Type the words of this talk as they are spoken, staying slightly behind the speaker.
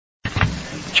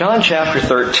John chapter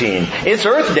 13. It's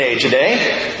Earth Day today.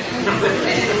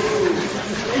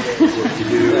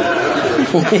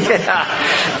 Yeah,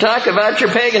 talk about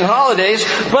your pagan holidays,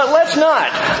 but let's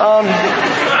not.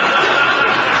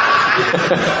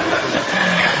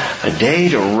 A day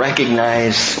to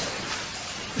recognize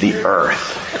the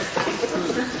earth.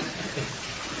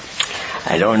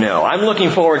 I don't know. I'm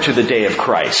looking forward to the day of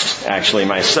Christ, actually,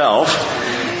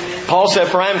 myself. Paul said,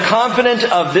 "For I am confident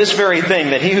of this very thing,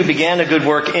 that he who began a good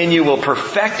work in you will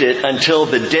perfect it until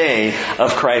the day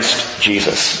of Christ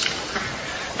Jesus."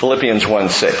 Philippians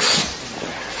 1:6.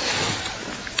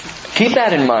 Keep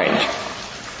that in mind.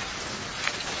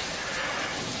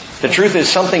 The truth is,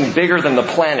 something bigger than the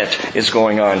planet is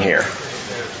going on here.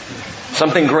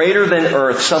 Something greater than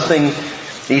earth, something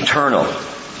eternal.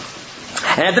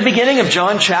 And at the beginning of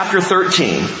John chapter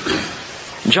 13,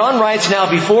 John writes, "Now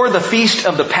before the feast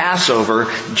of the Passover,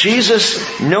 Jesus,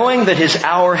 knowing that his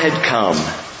hour had come,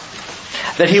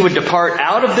 that he would depart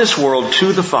out of this world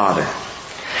to the Father,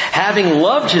 having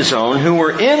loved his own who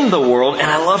were in the world," and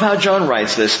I love how John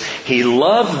writes this, "he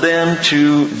loved them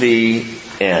to the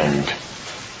end."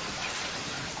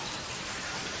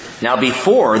 Now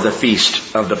before the feast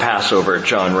of the Passover,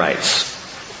 John writes.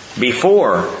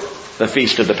 Before the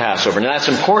feast of the Passover. Now that's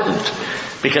important,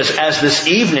 because as this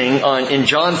evening in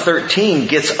John 13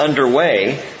 gets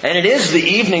underway, and it is the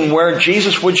evening where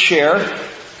Jesus would share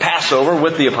Passover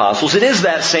with the apostles, it is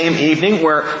that same evening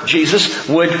where Jesus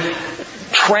would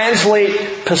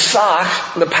translate Pesach,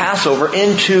 the Passover,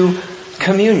 into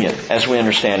communion, as we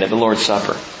understand it, the Lord's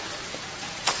Supper.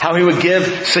 How he would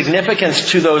give significance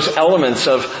to those elements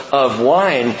of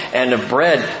wine and of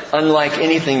bread, unlike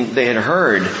anything they had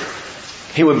heard.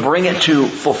 He would bring it to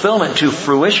fulfillment, to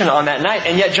fruition on that night.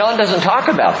 And yet John doesn't talk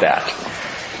about that.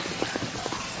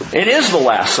 It is the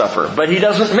Last Supper, but he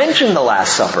doesn't mention the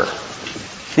Last Supper.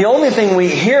 The only thing we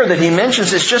hear that he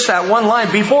mentions is just that one line,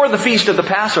 before the feast of the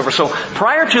Passover. So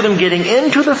prior to them getting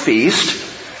into the feast,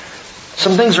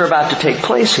 some things are about to take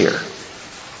place here.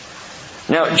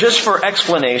 Now, just for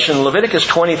explanation, Leviticus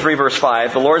 23 verse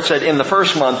 5, the Lord said, "In the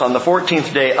first month, on the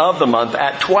 14th day of the month,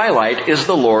 at twilight is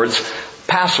the Lord's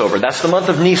Passover." That's the month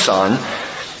of Nisan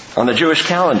on the Jewish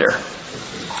calendar.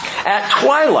 At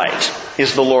twilight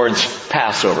is the Lord's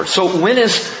Passover. So when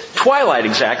is twilight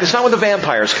exact? It's not when the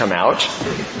vampires come out.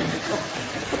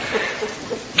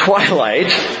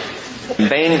 Twilight,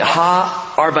 Bein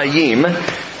Ha-Arbayim,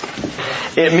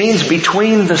 it means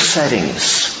between the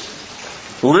settings.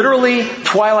 Literally,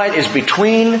 twilight is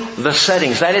between the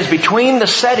settings. That is, between the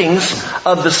settings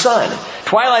of the sun.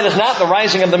 Twilight is not the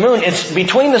rising of the moon. It's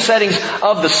between the settings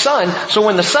of the sun. So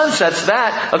when the sun sets,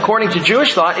 that, according to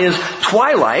Jewish thought, is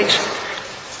twilight.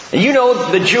 And you know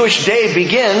the Jewish day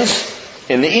begins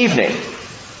in the evening.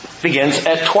 Begins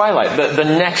at twilight, the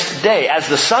next day, as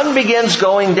the sun begins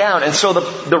going down. And so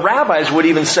the rabbis would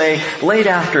even say late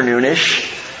afternoonish.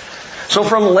 So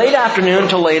from late afternoon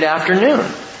to late afternoon.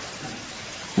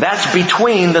 That's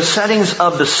between the settings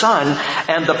of the sun,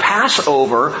 and the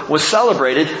Passover was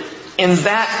celebrated in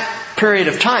that period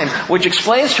of time, which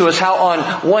explains to us how on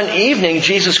one evening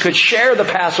Jesus could share the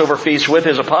Passover feast with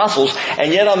his apostles,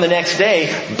 and yet on the next day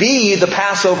be the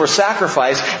Passover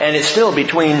sacrifice, and it's still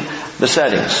between the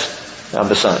settings of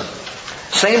the sun.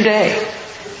 Same day.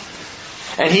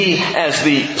 And he, as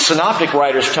the synoptic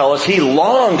writers tell us, he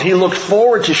looked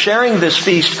forward to sharing this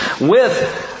feast with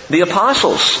the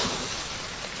apostles.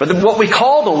 But what we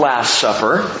call the Last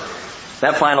Supper,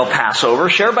 that final Passover,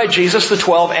 shared by Jesus, the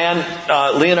 12, and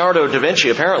Leonardo da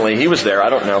Vinci, apparently, he was there. I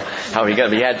don't know how he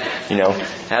got it. He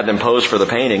had them pose for the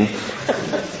painting.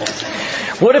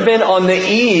 Would have been on the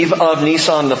eve of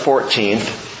Nisan the 14th,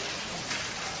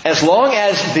 as long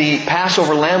as the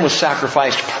Passover lamb was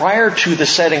sacrificed prior to the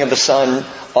setting of the sun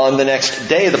on the next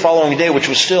day, the following day, which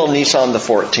was still Nisan the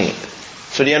 14th.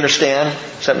 So do you understand?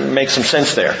 Does that make some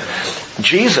sense there?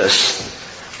 Jesus,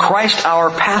 Christ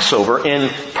our Passover, in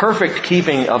perfect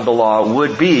keeping of the law,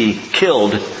 would be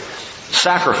killed,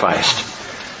 sacrificed,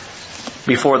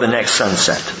 before the next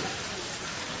sunset.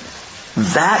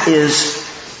 That is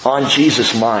on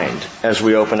Jesus' mind as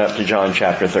we open up to John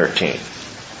chapter 13.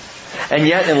 And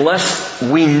yet, unless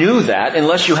we knew that,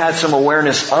 unless you had some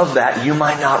awareness of that, you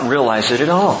might not realize it at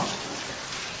all.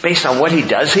 Based on what he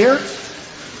does here,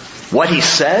 what he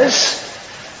says,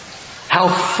 how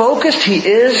focused he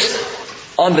is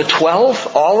on the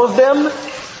 12, all of them,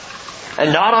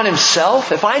 and not on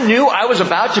himself. If I knew I was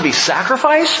about to be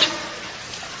sacrificed,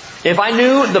 if I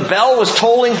knew the bell was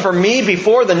tolling for me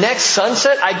before the next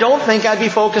sunset, I don't think I'd be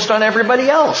focused on everybody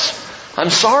else.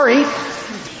 I'm sorry.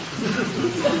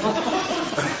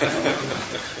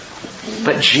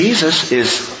 But Jesus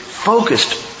is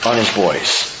focused on his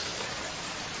boys.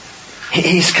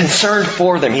 He's concerned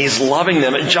for them. He's loving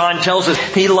them. And John tells us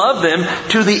he loved them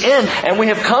to the end. And we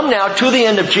have come now to the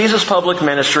end of Jesus' public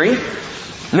ministry.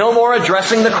 No more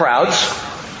addressing the crowds.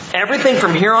 Everything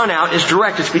from here on out is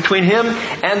direct. It's between him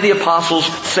and the apostles,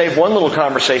 save one little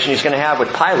conversation he's going to have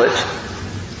with Pilate.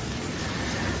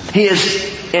 He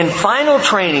is in final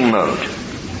training mode.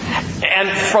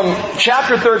 And from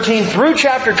chapter 13 through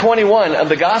chapter 21 of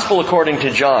the Gospel according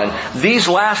to John, these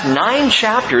last 9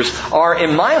 chapters are,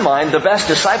 in my mind, the best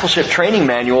discipleship training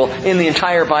manual in the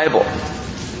entire Bible.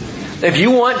 If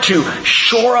you want to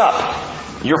shore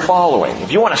up your following,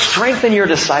 if you want to strengthen your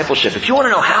discipleship, if you want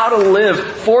to know how to live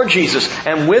for Jesus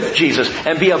and with Jesus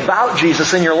and be about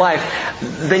Jesus in your life,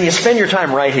 then you spend your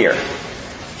time right here.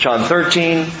 John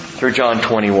 13 through John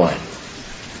 21.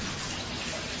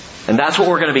 And that's what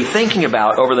we're going to be thinking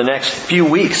about over the next few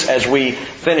weeks as we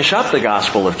finish up the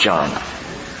Gospel of John.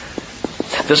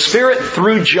 The Spirit,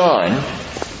 through John,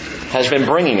 has been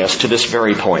bringing us to this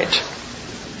very point.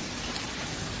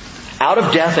 Out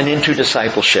of death and into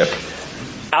discipleship.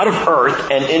 Out of earth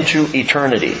and into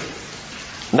eternity.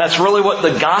 And that's really what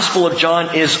the Gospel of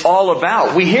John is all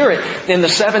about. We hear it in the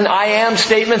 7 I am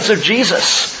statements of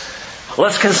Jesus.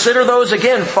 Let's consider those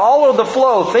again. Follow the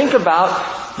flow. Think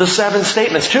about the 7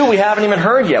 statements. 2 we haven't even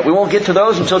heard yet. We won't get to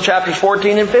those until chapters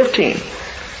 14 and 15.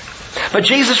 But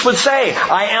Jesus would say,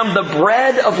 I am the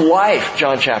bread of life,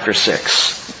 John chapter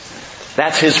 6.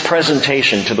 That's His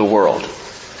presentation to the world.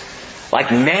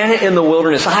 Like manna in the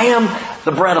wilderness, I am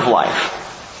the bread of life.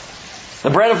 The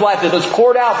bread of life that was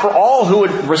poured out for all who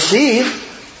would receive,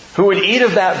 who would eat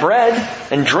of that bread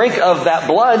and drink of that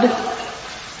blood.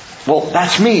 Well,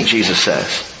 that's me, Jesus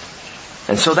says.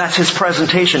 And so that's His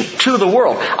presentation to the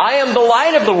world. I am the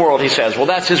light of the world, He says. Well,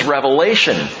 that's His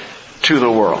revelation to the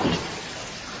world.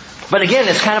 But again,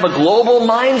 it's kind of a global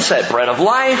mindset. Bread of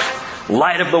life,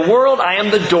 light of the world. I am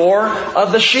the door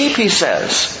of the sheep, He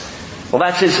says. Well,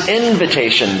 that's His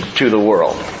invitation to the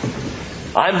world.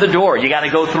 I'm the door. You got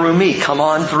to go through me. Come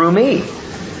on through me.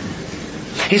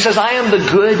 He says, I am the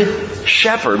good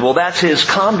shepherd. Well, that's His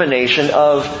combination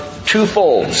of 2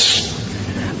 folds.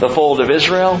 The fold of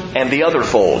Israel and the other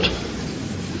fold.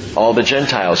 All the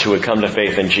Gentiles who would come to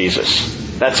faith in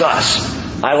Jesus. That's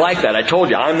us. I like that. I told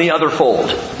you, I'm the other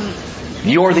fold.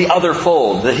 You're the other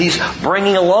fold that He's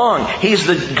bringing along. He's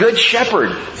the good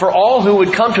shepherd for all who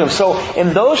would come to Him. So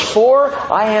in those 4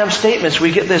 I am statements,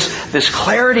 we get this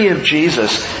clarity of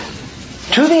Jesus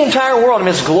to the entire world. I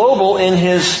mean, it's global in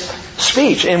His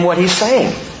speech, in what He's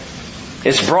saying.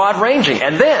 It's broad ranging.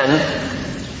 And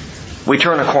then we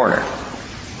turn a corner.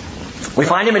 We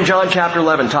find Him in John chapter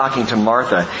 11 talking to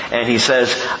Martha, and He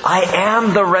says, I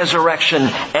am the resurrection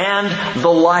and the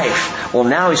life. Well,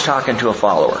 now He's talking to a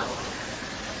follower.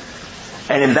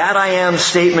 And in that I am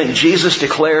statement, Jesus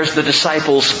declares the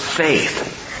disciples'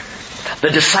 faith. The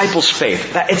disciples'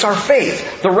 faith. It's our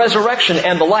faith. The resurrection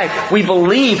and the life. We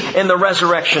believe in the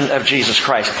resurrection of Jesus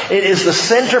Christ. It is the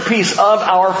centerpiece of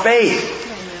our faith.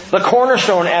 The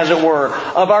cornerstone, as it were,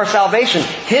 of our salvation.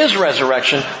 His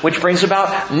resurrection, which brings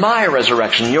about my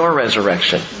resurrection, your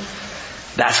resurrection.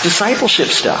 That's discipleship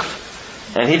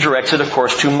stuff. And He directs it, of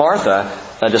course, to Martha,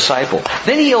 a disciple.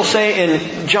 Then He'll say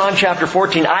in John chapter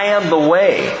 14, I am the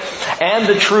way, and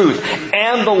the truth,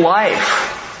 and the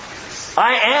life.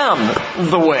 I am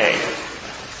the way.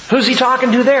 Who's He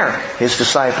talking to there? His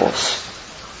disciples.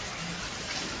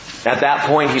 At that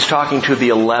point, He's talking to the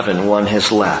 11, one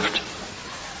has left.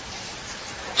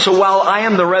 So while I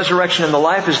am the resurrection and the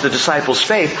life is the disciples'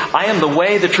 faith, I am the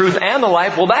way, the truth, and the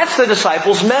life, well, that's the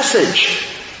disciples' message.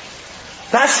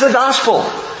 That's the gospel.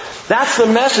 That's the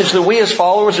message that we as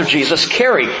followers of Jesus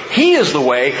carry. He is the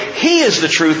way, He is the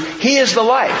truth, He is the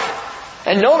life.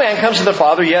 And no man comes to the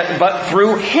Father yet but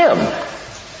through Him.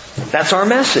 That's our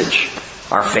message.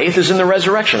 Our faith is in the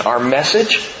resurrection. Our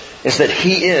message is that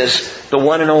He is the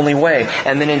one and only way.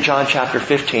 And then in John chapter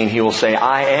 15, He will say,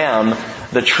 I am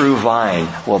the true vine.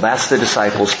 Well, that's the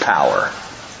disciples' power.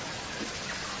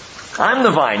 I'm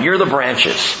the vine. You're the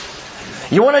branches.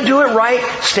 You want to do it right?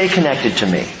 Stay connected to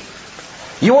me.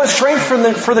 You want strength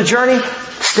for the journey?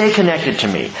 Stay connected to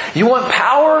me. You want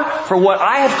power for what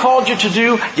I have called you to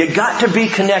do? You got to be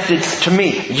connected to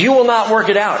me. You will not work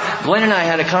it out. Glenn and I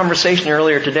had a conversation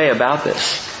earlier today about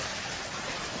this.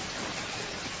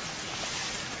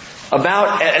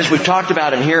 About, as we've talked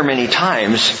about in here many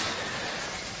times,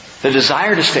 the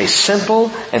desire to stay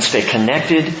simple and stay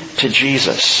connected to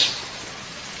Jesus.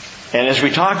 And as we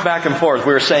talked back and forth,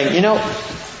 we were saying,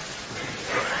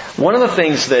 one of the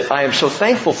things that I am so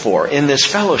thankful for in this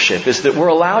fellowship is that we're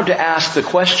allowed to ask the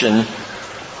question,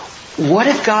 what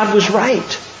if God was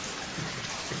right?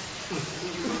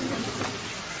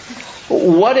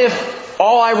 What if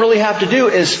all I really have to do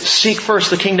is seek first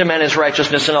the kingdom and His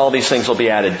righteousness, and all these things will be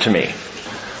added to me?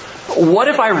 What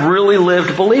if I really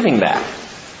lived believing that?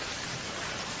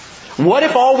 What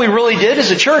if all we really did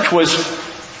as a church was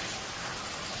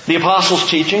the apostles'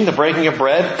 teaching, the breaking of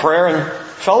bread, prayer, and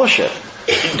fellowship?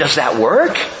 Does that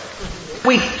work?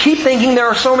 We keep thinking there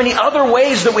are so many other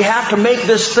ways that we have to make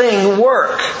this thing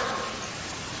work.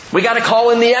 We got to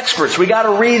call in the experts. We got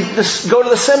to go to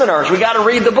the seminars. We got to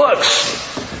read the books.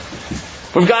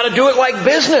 We've got to do it like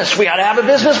business. We got to have a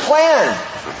business plan.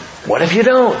 What if you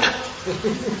don't?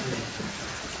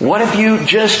 What if you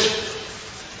just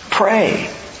pray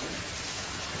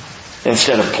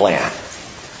instead of plan?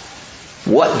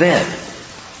 What then?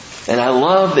 And I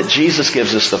love that Jesus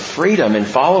gives us the freedom in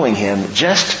following Him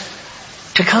just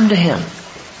to come to Him,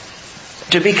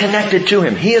 to be connected to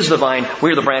Him. He is the vine,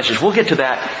 we are the branches. We'll get to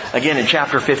that again in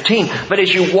chapter 15. But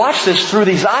as you watch this through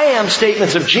these I am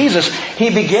statements of Jesus, He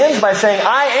begins by saying,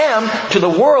 I am to the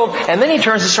world, and then He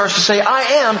turns and starts to say, I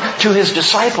am to His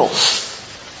disciples.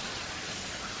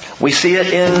 We see it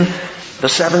in the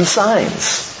 7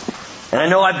 signs. And I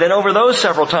know I've been over those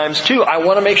several times too. I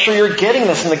want to make sure you're getting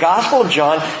this in the Gospel of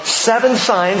John. 7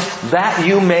 signs that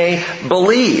you may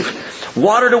believe.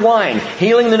 Water to wine,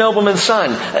 healing the nobleman's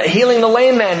son, healing the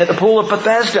lame man at the pool of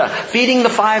Bethesda, feeding the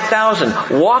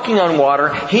 5,000, walking on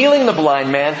water, healing the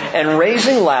blind man, and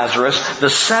raising Lazarus. The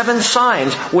 7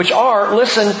 signs which are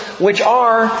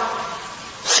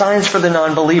signs for the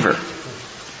non-believer.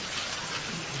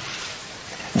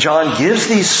 John gives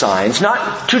these signs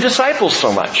not to disciples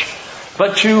so much,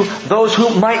 but to those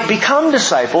who might become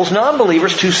disciples,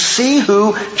 non-believers, to see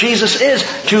who Jesus is,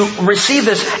 to receive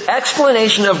this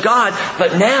explanation of God.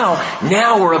 But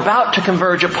now we're about to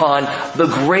converge upon the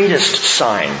greatest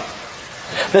sign.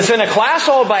 That's in a class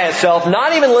all by itself,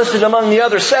 not even listed among the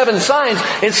other 7 signs.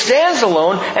 It stands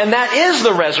alone, and that is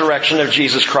the resurrection of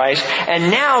Jesus Christ.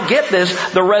 And now, get this,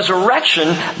 the resurrection,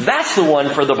 that's the one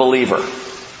for the believer.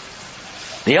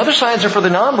 The other signs are for the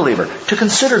non-believer, to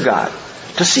consider God,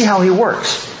 to see how He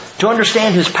works, to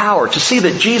understand His power, to see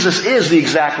that Jesus is the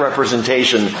exact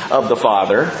representation of the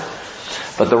Father.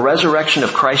 But the resurrection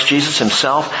of Christ Jesus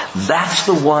Himself, that's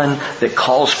the one that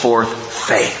calls forth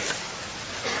faith.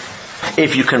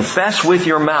 If you confess with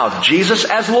your mouth Jesus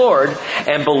as Lord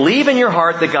and believe in your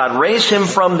heart that God raised Him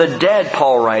from the dead,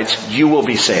 Paul writes, you will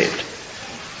be saved.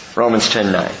 Romans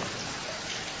 10:9.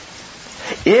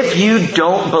 If you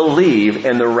don't believe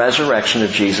in the resurrection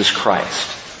of Jesus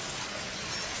Christ,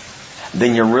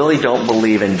 then you really don't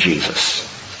believe in Jesus.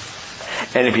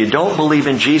 And if you don't believe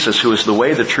in Jesus, who is the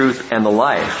way, the truth, and the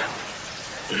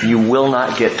life, you will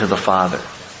not get to the Father.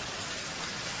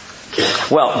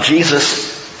 Well,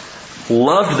 Jesus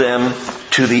loved them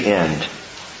to the end.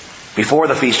 Before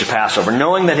the feast of Passover,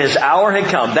 knowing that His hour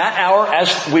had come. That hour,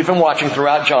 as we've been watching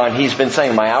throughout John, He's been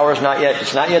saying, my hour is not yet,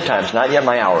 it's not yet time, it's not yet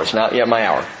my hour, it's not yet my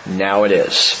hour. Now it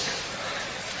is.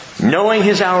 Knowing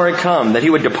His hour had come, that He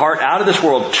would depart out of this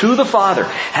world to the Father,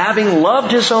 having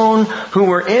loved His own who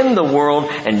were in the world,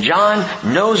 and John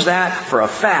knows that for a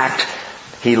fact,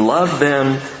 He loved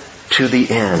them to the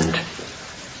end.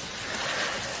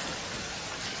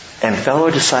 And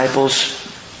fellow disciples,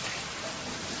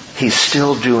 He's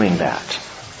still doing that.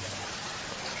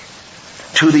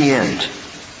 To the end.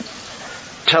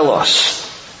 Telos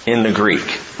in the Greek.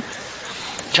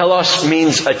 Telos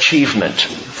means achievement,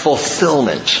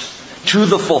 fulfillment. To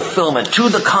the fulfillment, to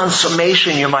the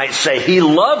consummation, you might say. He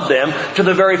loved them to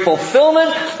the very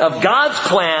fulfillment of God's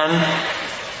plan.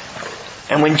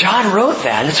 And when John wrote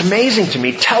that, it's amazing to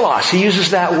me, telos, he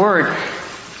uses that word.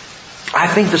 I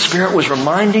think the Spirit was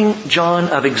reminding John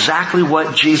of exactly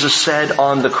what Jesus said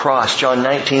on the cross. John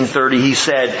 19:30, He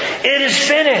said, it is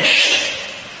finished.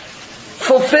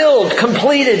 Fulfilled,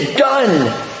 completed,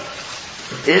 done.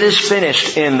 It is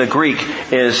finished in the Greek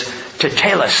is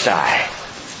tetelestai.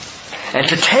 And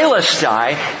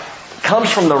tetelestai comes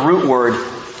from the root word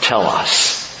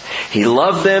telos. He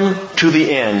loved them to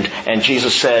the end. And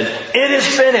Jesus said, it is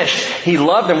finished. He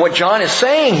loved them. What John is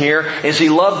saying here is He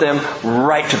loved them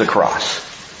right to the cross.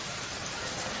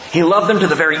 He loved them to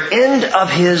the very end of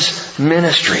His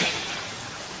ministry.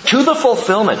 To the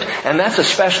fulfillment. And that's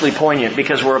especially poignant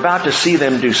because we're about to see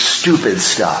them do stupid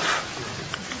stuff.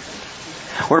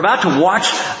 We're about to watch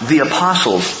the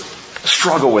apostles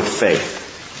struggle with faith.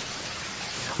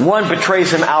 One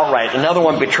betrays Him outright. Another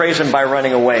one betrays Him by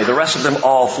running away. The rest of them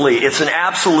all flee. It's an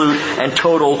absolute and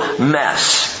total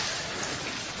mess.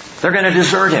 They're going to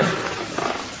desert Him.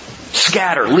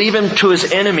 Scatter. Leave Him to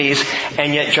His enemies.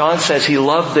 And yet John says He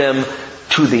loved them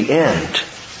to the end.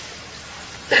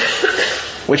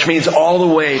 which means all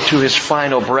the way to his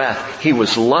final breath, he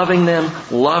was loving them,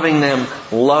 loving them,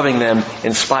 loving them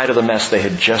in spite of the mess they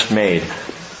had just made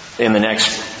in the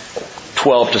next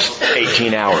 12 to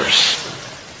 18 hours.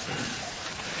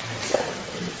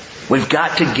 We've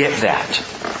got to get that.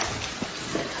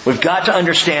 We've got to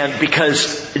understand,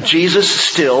 because Jesus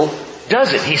still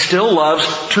does it. He still loves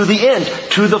to the end,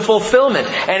 to the fulfillment.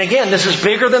 And again, this is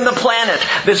bigger than the planet.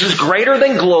 This is greater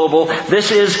than global.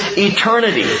 This is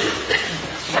eternity.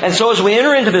 And so as we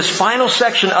enter into this final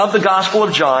section of the Gospel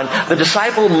of John, the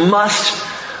disciple must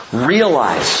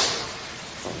realize.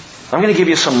 I'm going to give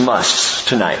you some musts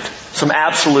tonight. Some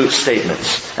absolute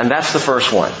statements. And that's the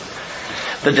first one.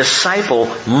 The disciple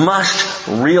must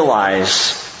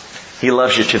realize he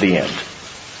loves you to the end.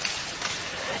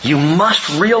 You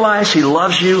must realize he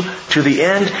loves you to the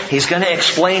end. He's going to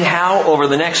explain how over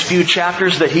the next few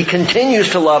chapters that he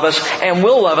continues to love us and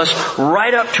will love us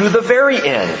right up to the very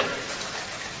end.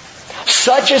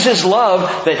 Such is his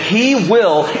love that he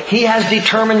has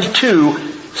determined to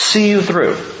see you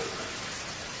through.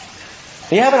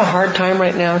 Are you having a hard time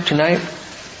right now, tonight?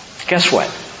 Guess what?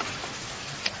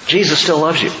 Jesus still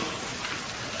loves you.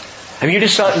 Have you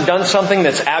just done something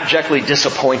that's abjectly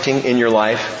disappointing in your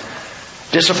life?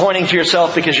 Disappointing to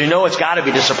yourself because you know it's got to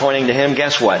be disappointing to Him?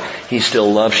 Guess what? He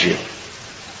still loves you.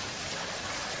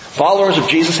 Followers of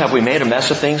Jesus, have we made a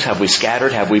mess of things? Have we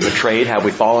scattered? Have we betrayed? Have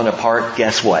we fallen apart?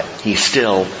 Guess what? He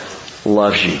still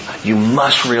loves you. You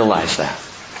must realize that.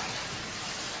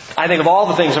 I think of all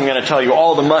the things I'm going to tell you,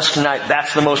 all the must tonight,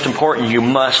 that's the most important. You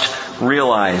must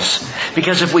realize.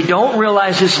 Because if we don't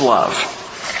realize His love,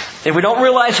 if we don't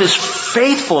realize His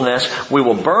faithfulness, we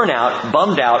will burn out,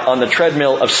 bummed out on the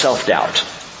treadmill of self-doubt.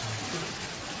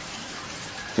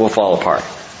 We'll fall apart.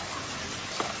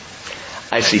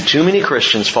 I see too many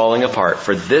Christians falling apart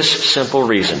for this simple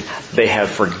reason. They have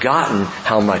forgotten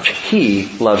how much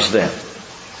He loves them.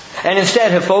 And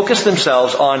instead have focused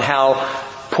themselves on how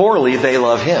poorly they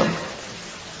love Him.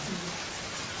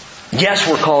 Yes,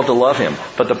 we're called to love Him,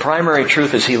 but the primary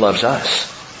truth is He loves us.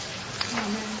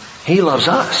 He loves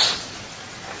us.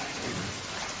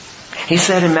 He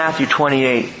said in Matthew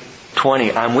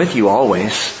 28:20, I'm with you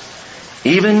always,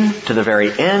 even to the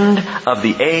very end of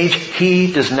the age.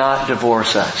 He does not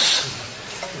divorce us.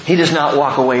 He does not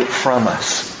walk away from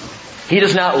us. He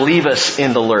does not leave us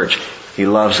in the lurch. He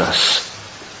loves us.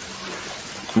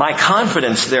 My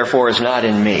confidence, therefore, is not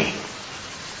in me.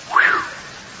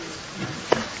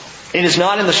 It is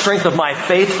not in the strength of my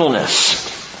faithfulness.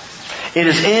 It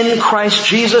is in Christ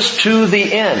Jesus to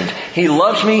the end. He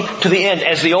loves me to the end.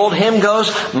 As the old hymn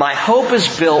goes, my hope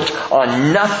is built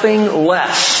on nothing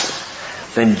less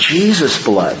than Jesus'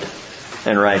 blood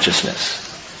and righteousness.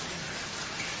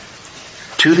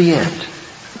 To the end.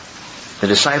 The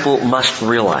disciple must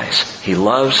realize He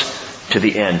loves to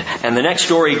the end. And the next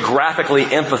story graphically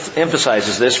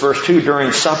emphasizes this. Verse 2,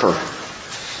 during supper.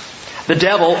 The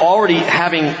devil, already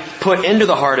having put into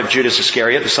the heart of Judas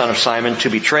Iscariot, the son of Simon, to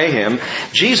betray Him,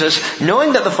 Jesus,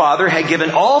 knowing that the Father had given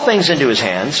all things into His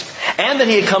hands, and that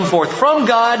He had come forth from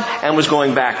God and was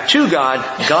going back to God,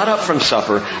 got up from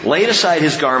supper, laid aside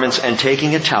His garments, and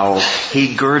taking a towel,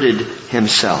 He girded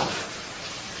Himself.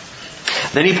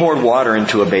 Then He poured water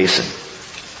into a basin,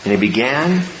 and He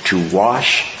began to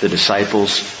wash the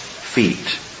disciples'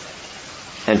 feet,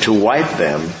 and to wipe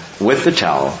them with the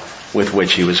towel with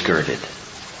which He was girded.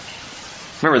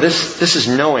 Remember, this is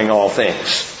knowing all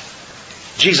things.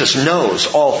 Jesus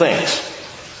knows all things.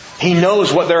 He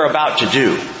knows what they're about to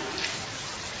do.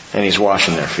 And He's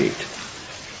washing their feet.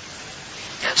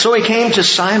 So He came to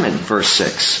Simon, verse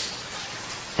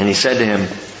 6. And He said to him,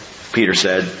 Peter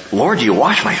said, Lord, do you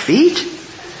wash my feet?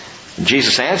 And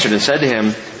Jesus answered and said to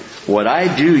him, what I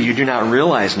do you do not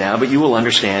realize now, but you will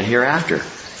understand hereafter.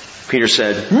 Peter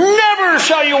said, never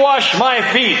shall you wash my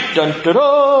feet. Dun, da,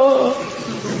 da.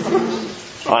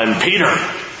 I'm Peter,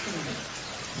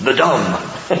 the dumb.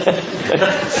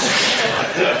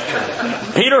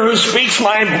 Peter who speaks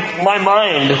my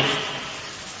mind,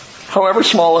 however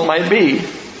small it might be.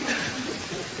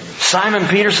 Simon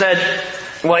Peter said,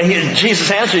 Jesus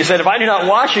answered, He said, if I do not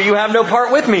wash you, you have no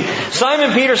part with me.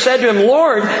 Simon Peter said to Him,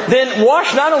 Lord, then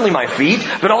wash not only my feet,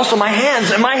 but also my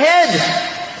hands and my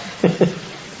head.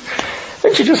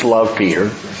 Don't you just love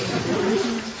Peter?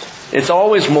 It's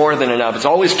always more than enough. It's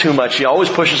always too much. He always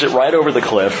pushes it right over the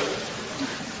cliff.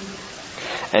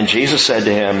 And Jesus said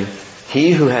to him,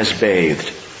 he who has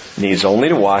bathed needs only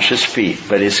to wash his feet,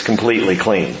 but is completely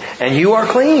clean. And you are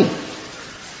clean,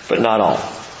 but not all.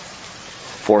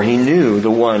 For He knew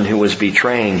the one who was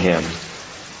betraying Him.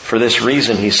 For this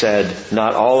reason He said,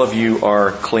 not all of you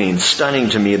are clean. Stunning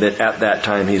to me that at that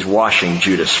time He's washing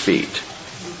Judas' feet.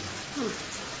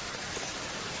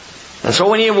 And so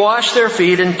when he had washed their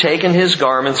feet and taken his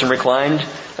garments and reclined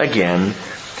again,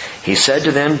 he said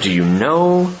to them, do you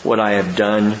know what I have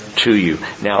done to you?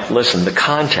 Now listen, the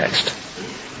context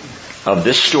of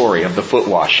this story of the foot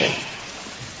washing,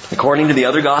 according to the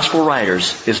other gospel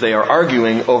writers, is they are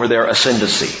arguing over their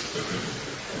ascendancy.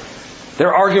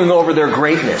 They're arguing over their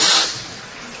greatness.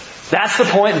 That's the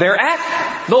point. They're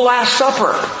at the Last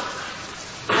Supper.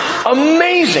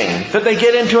 Amazing that they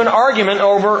get into an argument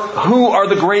over who are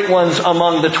the great ones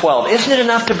among the 12. Isn't it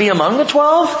enough to be among the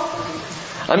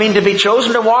 12? I mean, to be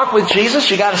chosen to walk with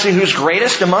Jesus, you got to see who's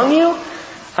greatest among you.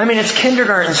 I mean, it's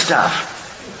kindergarten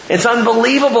stuff. It's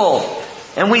unbelievable.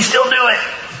 And we still do it.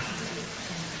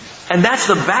 And that's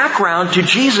the background to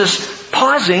Jesus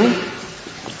pausing,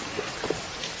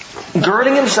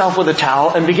 girding himself with a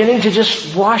towel, and beginning to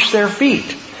just wash their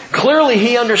feet. Clearly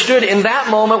he understood in that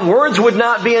moment words would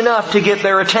not be enough to get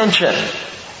their attention.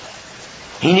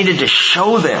 He needed to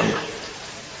show them.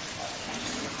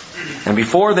 And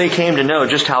before they came to know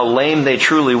just how lame they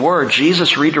truly were,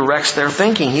 Jesus redirects their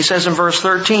thinking. He says in verse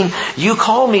 13, you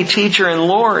call me teacher and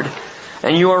Lord,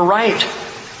 and you are right,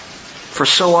 for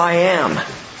so I am.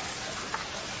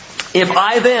 If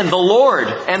I then, the Lord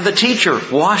and the teacher,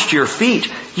 washed your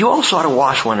feet, you also ought to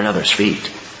wash one another's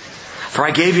feet. For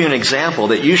I gave you an example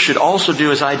that you should also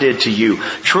do as I did to you.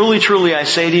 Truly, truly, I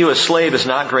say to you, a slave is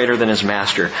not greater than his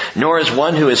master, nor is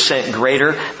one who is sent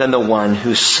greater than the one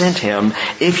who sent him.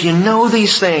 If you know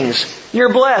these things,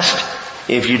 you're blessed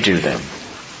if you do them.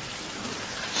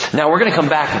 Now, we're going to come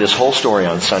back to this whole story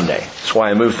on Sunday. That's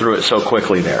why I moved through it so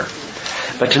quickly there.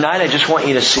 But tonight, I just want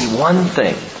you to see one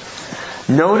thing.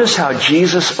 Notice how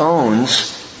Jesus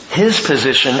owns his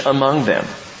position among them.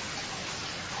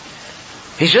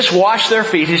 He's just washed their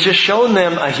feet. He's just shown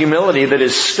them a humility that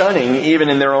is stunning even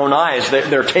in their own eyes.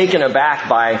 They're taken aback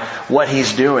by what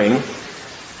he's doing.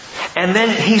 And then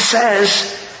he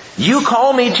says, you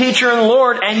call me teacher and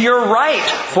Lord, and you're right,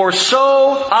 for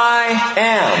so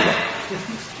I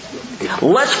am.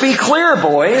 Let's be clear,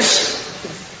 boys.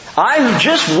 I who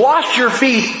just washed your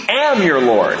feet am your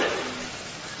Lord.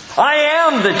 I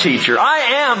am the teacher. I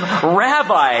am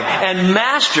rabbi and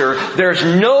master. There's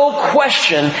no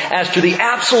question as to the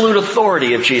absolute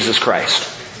authority of Jesus Christ.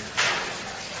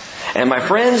 And my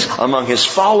friends, among his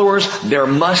followers, there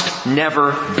must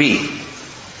never be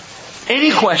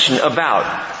any question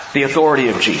about the authority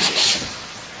of Jesus.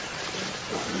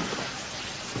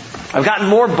 I've gotten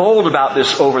more bold about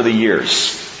this over the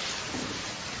years.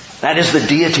 That is the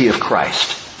deity of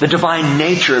Christ, the divine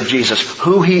nature of Jesus,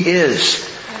 who he is,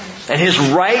 and his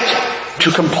right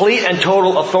to complete and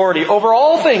total authority over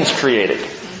all things created,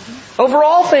 over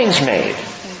all things made.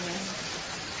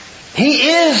 He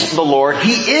is the Lord.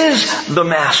 He is the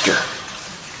Master.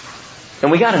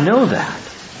 And we got to know that.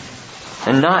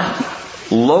 And not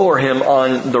lower him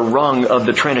on the rung of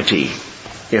the Trinity,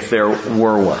 if there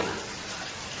were one.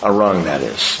 A rung, that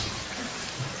is.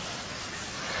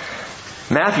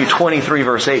 Matthew 23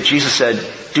 verse 8, Jesus said,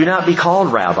 do not be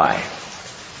called rabbi,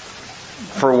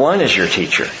 for one is your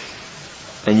teacher,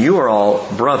 and you are all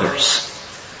brothers.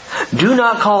 Do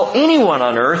not call anyone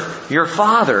on earth your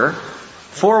father,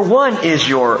 for one is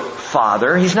your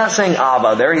father. He's not saying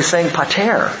Abba there, he's saying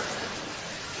Pater.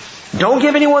 Don't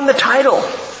give anyone the title,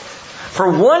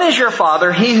 for one is your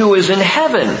father, he who is in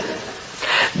heaven.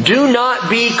 Do not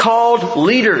be called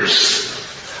leaders,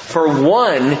 for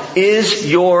one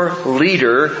is your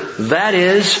leader, that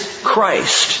is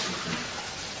Christ.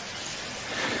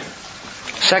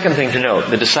 Second thing to note,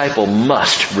 the disciple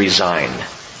must resign.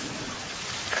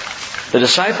 The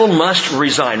disciple must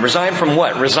resign. Resign from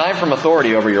what? Resign from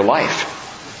authority over your life.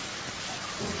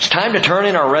 It's time to turn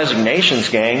in our resignations,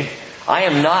 gang. I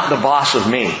am not the boss of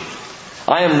me.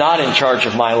 I am not in charge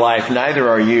of my life, neither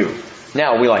are you.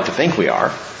 Now, we like to think we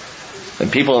are.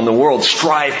 And people in the world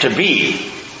strive to be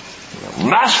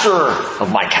master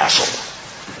of my castle.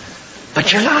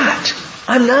 But you're not.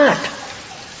 I'm not.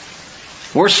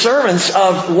 We're servants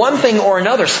of one thing or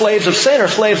another, slaves of sin or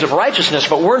slaves of righteousness,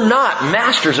 but we're not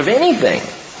masters of anything.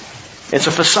 It's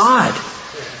a facade.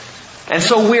 And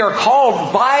so we are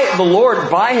called by the Lord,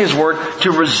 by his word,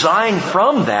 to resign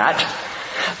from that.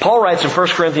 Paul writes in 1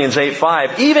 Corinthians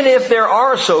 8:5, even if there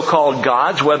are so-called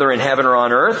gods, whether in heaven or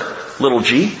on earth, little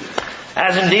g,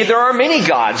 as indeed there are many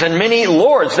gods and many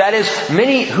lords, that is,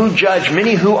 many who judge,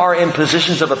 many who are in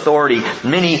positions of authority,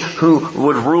 many who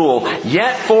would rule.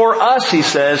 Yet for us, he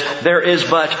says, there is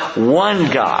but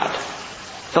one God,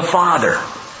 the Father,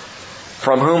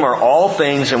 from whom are all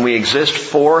things and we exist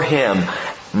for him.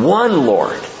 One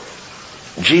Lord,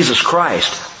 Jesus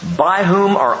Christ, by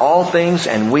whom are all things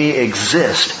and we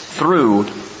exist through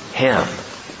him.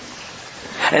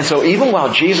 And so even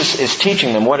while Jesus is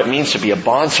teaching them what it means to be a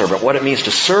bondservant, what it means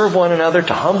to serve one another,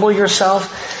 to humble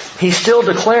yourself, He still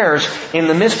declares in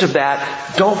the midst of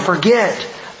that, don't forget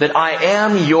that I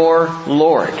am your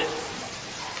Lord.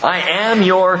 I am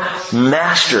your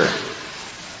Master.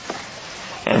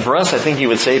 And for us, I think He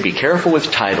would say, be careful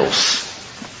with titles.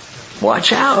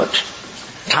 Watch out.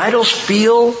 Titles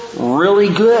feel really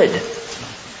good.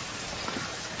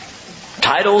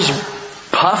 Titles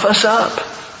puff us up.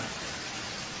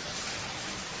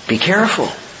 Be careful.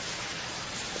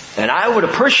 And I would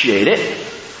appreciate it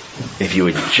if you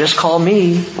would just call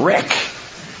me Rick.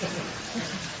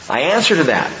 I answer to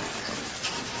that.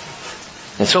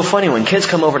 It's so funny when kids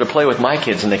come over to play with my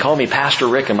kids and they call me Pastor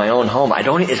Rick in my own home. I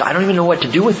don't even know what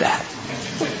to do with that.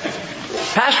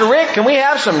 Pastor Rick, can we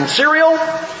have some cereal?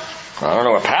 I don't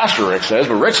know what Pastor Rick says,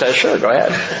 but Rick says, sure, go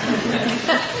ahead.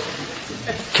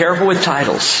 Careful with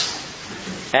titles.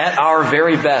 At our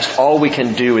very best, all we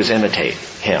can do is imitate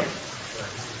Him,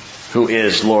 who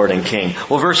is Lord and King.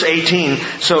 Well, verse 18,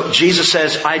 so Jesus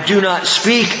says, I do not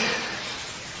speak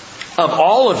of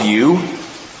all of you.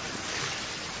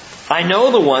 I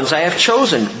know the ones I have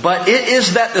chosen, but it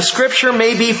is that the Scripture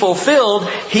may be fulfilled.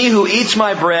 He who eats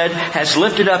my bread has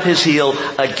lifted up his heel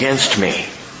against me.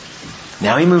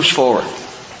 Now He moves forward.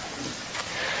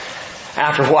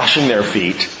 After washing their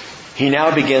feet, He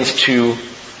now begins to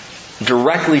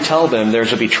directly tell them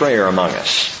there's a betrayer among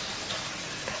us.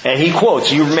 And He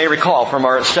quotes, you may recall from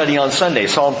our study on Sunday,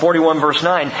 Psalm 41 verse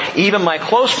 9, even my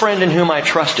close friend in whom I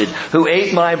trusted, who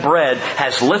ate my bread,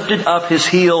 has lifted up his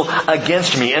heel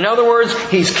against me. In other words,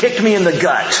 he's kicked me in the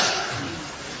gut.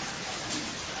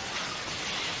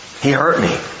 He hurt me.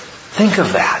 Think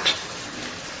of that.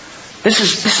 This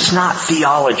is not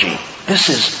theology. This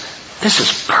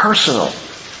is personal.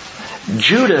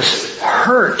 Judas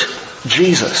hurt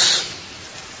Jesus.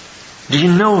 Do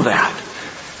you know that?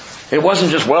 It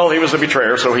wasn't just, well, he was the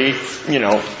betrayer, so he,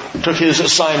 took his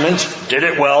assignment, did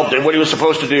it well, did what he was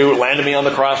supposed to do, landed me on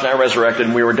the cross, and I resurrected,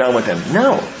 and we were done with him.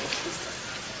 No.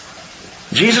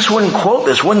 Jesus wouldn't quote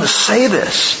this, wouldn't say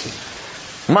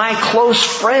this. My close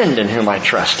friend in whom I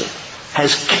trusted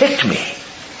has kicked me.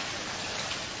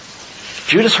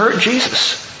 Judas hurt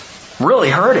Jesus. Really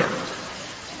hurt Him.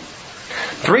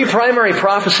 3 primary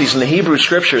prophecies in the Hebrew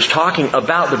Scriptures talking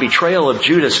about the betrayal of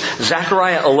Judas.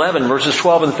 Zechariah 11 verses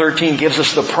 12 and 13 gives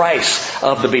us the price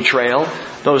of the betrayal.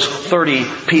 Those 30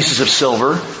 pieces of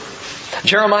silver.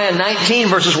 Jeremiah 19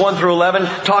 verses 1 through 11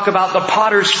 talk about the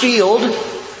potter's field,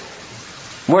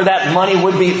 where that money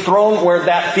would be thrown, where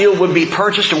that field would be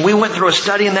purchased. And we went through a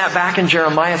study in that back in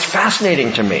Jeremiah. It's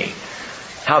fascinating to me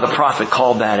how the prophet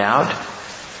called that out.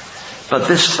 But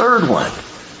this third one,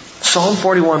 Psalm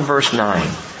 41 verse 9,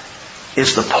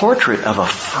 is the portrait of a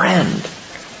friend.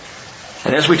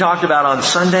 And as we talked about on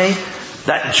Sunday,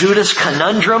 that Judas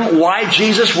conundrum, why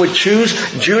Jesus would choose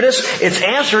Judas, it's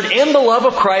answered in the love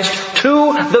of Christ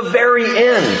to the very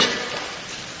end.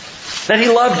 That He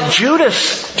loved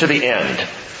Judas to the end.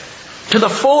 To the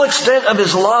full extent of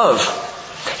His love.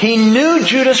 He knew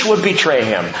Judas would betray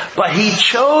Him, but He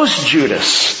chose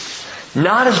Judas,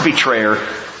 not as betrayer,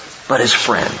 but as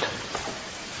friend.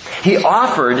 He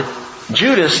offered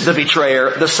Judas, the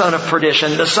betrayer, the son of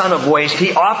perdition, the son of waste.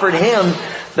 He offered him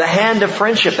the hand of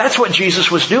friendship. That's what Jesus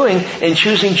was doing in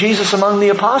choosing Jesus among the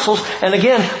apostles. And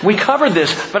again, we covered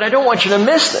this, but I don't want you to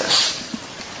miss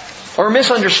this or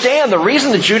misunderstand. The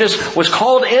reason that Judas was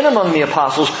called in among the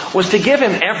apostles was to give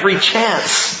him every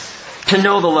chance to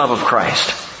know the love of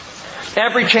Christ.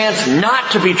 Every chance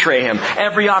not to betray Him.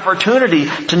 Every opportunity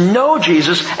to know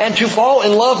Jesus and to fall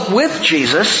in love with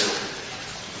Jesus.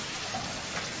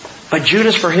 But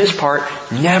Judas, for his part,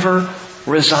 never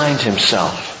resigned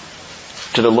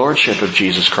himself to the lordship of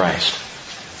Jesus Christ,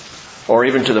 or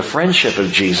even to the friendship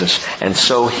of Jesus, and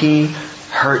so he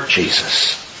hurt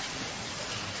Jesus.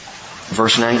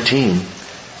 Verse 19,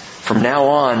 from now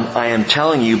on, I am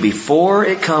telling you before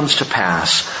it comes to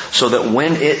pass, so that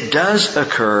when it does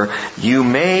occur, you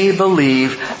may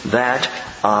believe that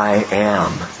I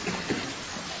am.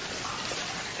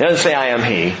 He doesn't say I am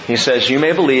He. He says, you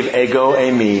may believe, ego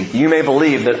eimi. You may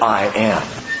believe that I am.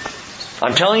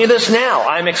 I'm telling you this now.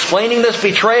 I'm explaining this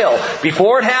betrayal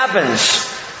before it happens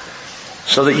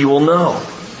so that you will know.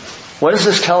 What does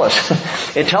this tell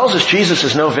us? It tells us Jesus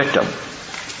is no victim.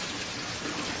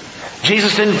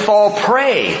 Jesus didn't fall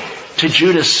prey to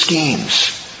Judas'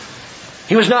 schemes.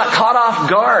 He was not caught off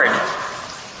guard.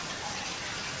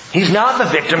 He's not the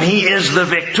victim. He is the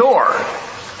victor.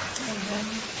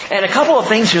 And a couple of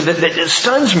things here that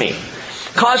stuns me.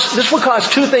 This will cause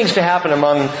two things to happen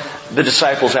among the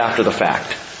disciples after the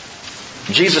fact.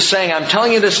 Jesus saying, I'm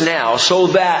telling you this now so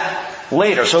that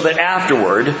later, so that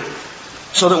afterward,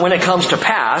 so that when it comes to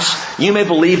pass, you may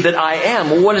believe that I am.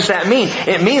 Well, what does that mean?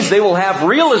 It means they will have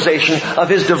realization of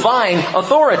His divine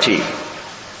authority.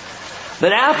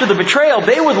 That after the betrayal,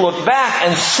 they would look back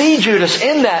and see Judas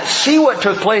in that, see what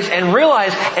took place, and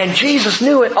realize, and Jesus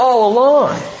knew it all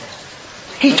along.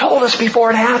 He told us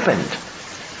before it happened.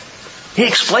 He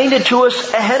explained it to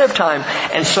us ahead of time.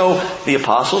 And so the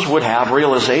apostles would have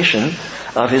realization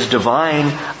of His divine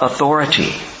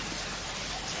authority.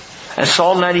 As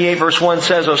Psalm 98 verse 1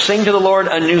 says, "Oh, sing to the Lord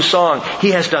a new song.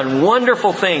 He has done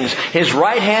wonderful things. His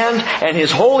right hand and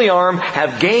His holy arm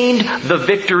have gained the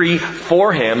victory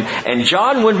for Him." And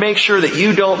John would make sure that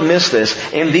you don't miss this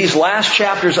in these last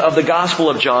chapters of the Gospel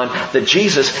of John, that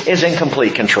Jesus is in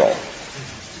complete control.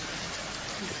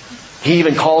 He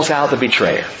even calls out the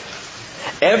betrayer.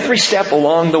 Every step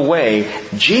along the way,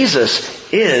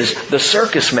 Jesus is the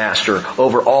circus master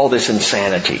over all this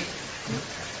insanity.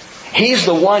 He's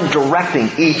the one directing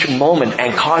each moment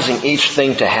and causing each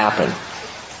thing to happen.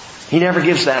 He never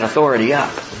gives that authority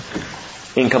up.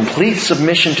 In complete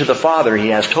submission to the Father, He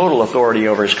has total authority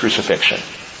over His crucifixion.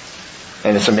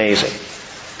 And it's amazing.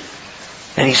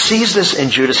 And He sees this in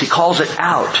Judas. He calls it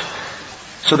out.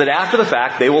 So that after the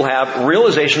fact, they will have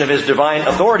realization of His divine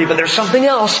authority. But there's something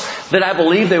else that I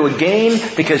believe they would gain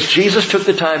because Jesus took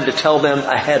the time to tell them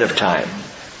ahead of time.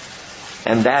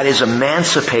 And that is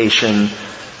emancipation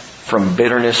from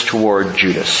bitterness toward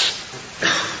Judas.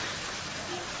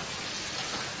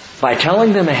 By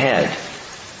telling them ahead,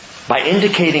 by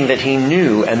indicating that He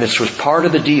knew and this was part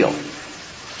of the deal,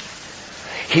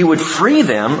 He would free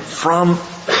them from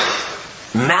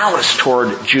malice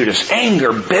toward Judas,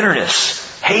 anger,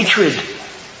 bitterness, hatred.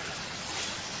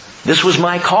 This was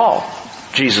my call,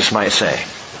 Jesus might say.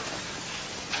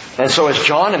 And so as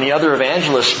John and the other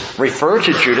evangelists refer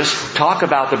to Judas, talk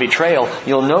about the betrayal,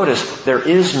 you'll notice there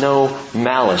is no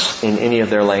malice in any of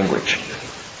their language.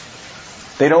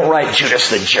 They don't write Judas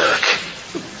the jerk.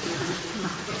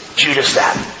 Judas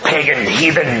that pagan,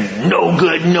 heathen, no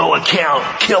good, no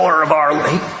account, killer of our...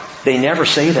 They never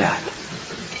say that.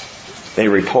 They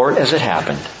report as it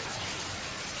happened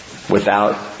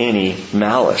without any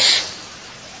malice.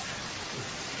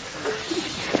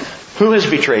 Who has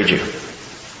betrayed you?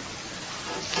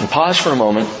 And pause for a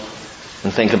moment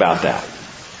and think about that.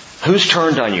 Who's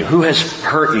turned on you? Who has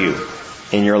hurt you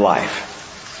in your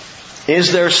life?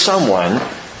 Is there someone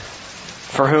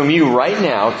for whom you right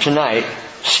now, tonight,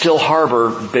 still harbor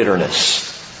bitterness?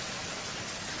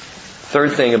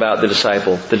 Third thing about the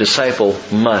disciple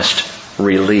must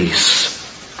release.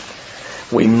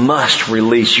 We must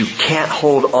release. You can't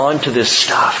hold on to this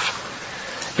stuff.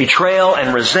 Betrayal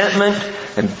and resentment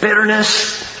and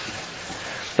bitterness.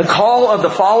 The call of the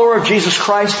follower of Jesus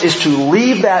Christ is to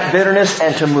leave that bitterness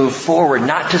and to move forward,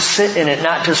 not to sit in it,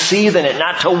 not to seethe in it,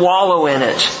 not to wallow in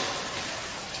it.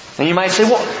 And you might say,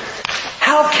 well,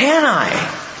 how can I?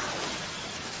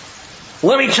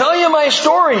 Let me tell you my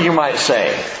story, you might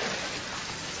say.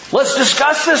 Let's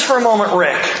discuss this for a moment,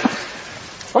 Rick.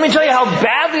 Let me tell you how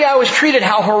badly I was treated,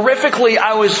 how horrifically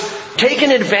I was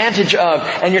taken advantage of.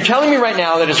 And you're telling me right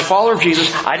now that as a follower of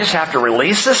Jesus, I just have to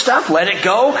release this stuff, let it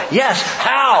go? Yes.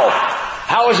 How?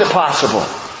 How is it possible?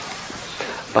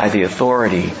 By the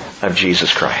authority of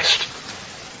Jesus Christ.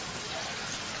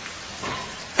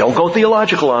 Don't go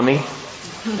theological on me.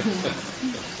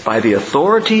 By the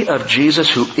authority of Jesus,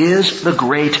 who is the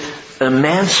great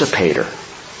emancipator.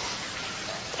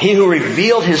 He who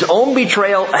revealed His own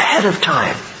betrayal ahead of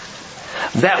time,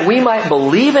 that we might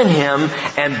believe in Him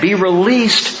and be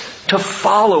released to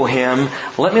follow Him.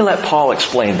 Let Paul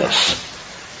explain this.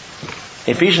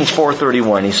 Ephesians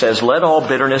 4:31, he says, "Let all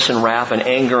bitterness and wrath and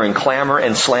anger and clamor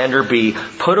and slander be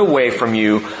put away from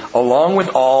you, along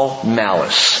with all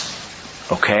malice."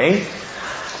 Okay?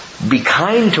 Be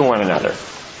kind to one another,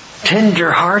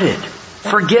 tender-hearted,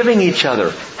 forgiving each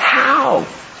other. How?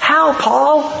 How,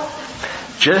 Paul?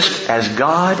 Just as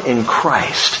God in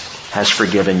Christ has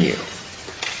forgiven you.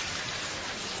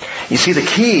 You see, the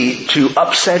key to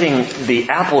upsetting the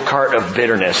apple cart of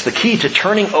bitterness, the key to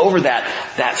turning over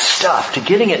that stuff, to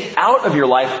getting it out of your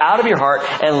life, out of your heart,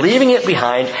 and leaving it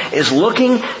behind, is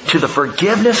looking to the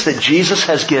forgiveness that Jesus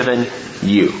has given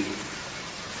you.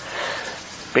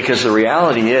 Because the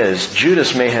reality is,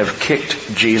 Judas may have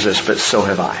kicked Jesus, but so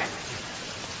have I.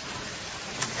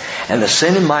 And the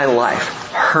sin in my life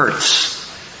hurts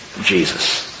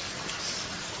Jesus.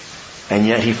 And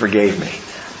yet He forgave me.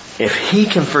 If He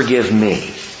can forgive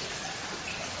me,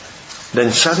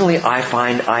 then suddenly I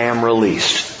find I am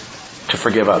released to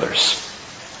forgive others.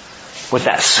 with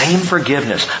that same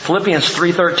forgiveness. Philippians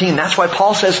 3:13, that's why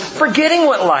Paul says, forgetting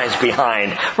what lies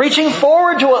behind, reaching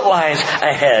forward to what lies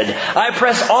ahead. I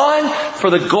press on for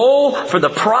the goal, for the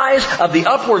prize of the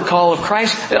upward call of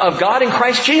God in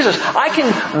Christ Jesus. I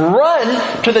can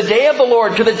run to the day of the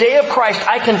Lord, to the day of Christ.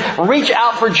 I can reach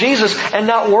out for Jesus and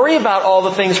not worry about all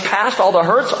the things past, all the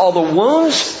hurts, all the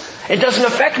wounds. It doesn't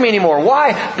affect me anymore.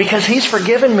 Why? Because He's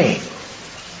forgiven me.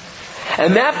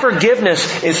 And that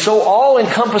forgiveness is so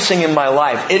all-encompassing in my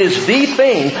life. It is the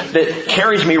thing that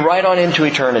carries me right on into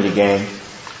eternity, gang.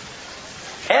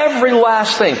 Every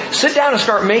last thing. Sit down and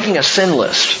start making a sin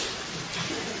list.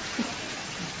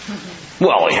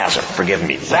 Well, He hasn't forgiven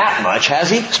me that much, has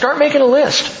He? Start making a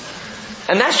list.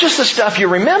 And that's just the stuff you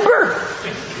remember.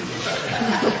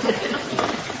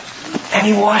 And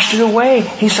He washed it away.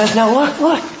 He says, now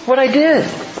look what I did.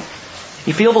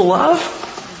 You feel the love?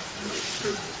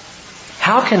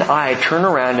 How can I turn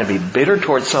around and be bitter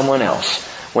towards someone else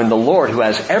when the Lord, who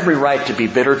has every right to be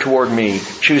bitter toward me,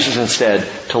 chooses instead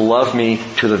to love me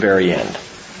to the very end?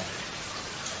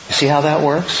 You see how that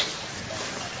works?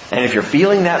 And if you're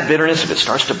feeling that bitterness, if it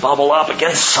starts to bubble up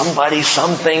against somebody,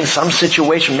 something, some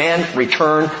situation, man,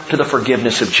 return to the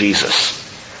forgiveness of Jesus.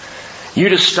 You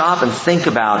just stop and think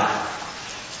about,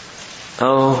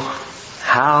 oh,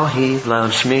 how He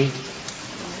loves me.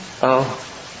 Oh,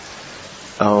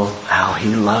 how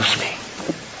He loves me.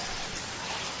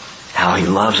 How He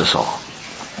loves us all.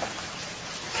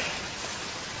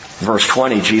 Verse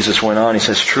 20, Jesus went on, He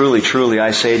says, truly, truly,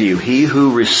 I say to you, he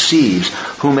who receives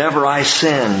whomever I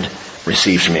send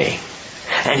receives me.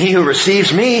 And he who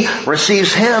receives me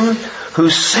receives Him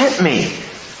who sent me.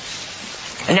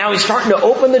 And now He's starting to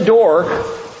open the door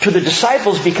to the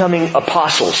disciples becoming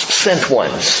apostles, sent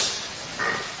ones.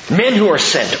 Men who are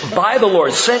sent by the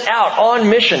Lord, sent out on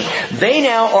mission. They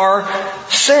now are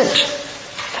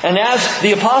sent. And as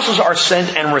the apostles are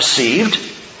sent and received,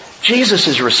 Jesus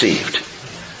is received.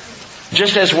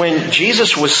 Just as when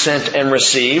Jesus was sent and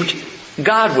received,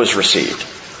 God was received.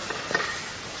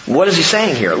 What is He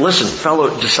saying here? Listen,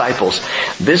 fellow disciples,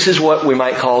 this is what we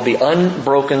might call the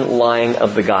unbroken line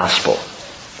of the gospel.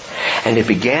 And it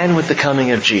began with the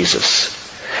coming of Jesus.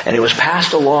 And it was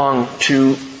passed along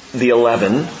to the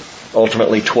 11,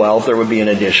 ultimately 12, there would be an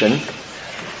addition,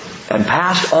 and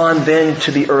passed on then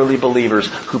to the early believers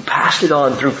who passed it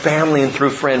on through family and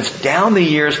through friends down the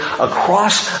years,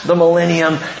 across the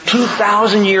millennium,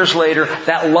 2,000 years later.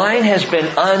 That line has been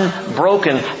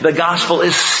unbroken. The gospel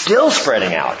is still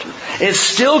spreading out. It's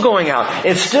still going out.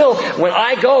 It's still, when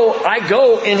I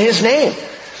go in His name.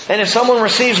 And if someone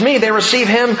receives me, they receive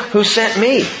Him who sent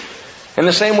me. In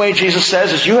the same way Jesus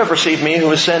says, as you have received me who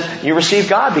was sent, you receive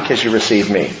God because you received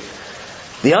me.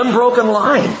 The unbroken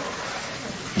line.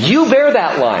 You bear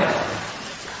that line.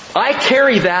 I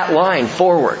carry that line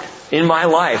forward in my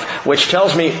life, which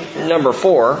tells me, number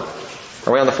 4,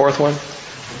 are we on the 4th one?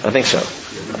 I think so.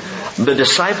 The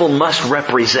disciple must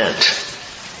represent.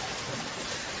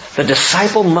 The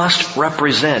disciple must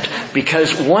represent,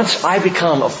 because once I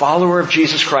become a follower of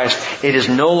Jesus Christ, it is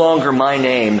no longer my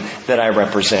name that I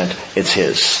represent, it's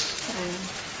His.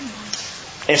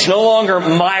 It's no longer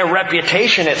my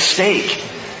reputation at stake,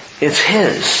 it's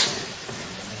His.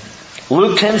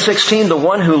 Luke 10:16, the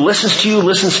one who listens to you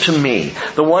listens to me.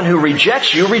 The one who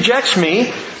rejects you rejects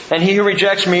me, and he who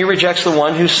rejects me rejects the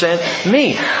one who sent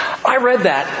me. I read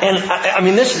that, and I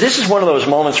mean, this is one of those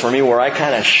moments for me where I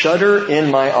kind of shudder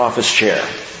in my office chair.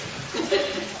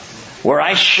 Where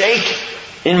I shake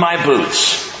in my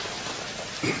boots.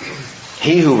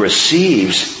 He who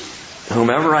receives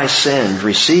whomever I send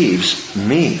receives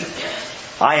me.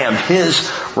 I am His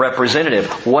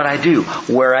representative. What I do,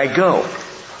 where I go,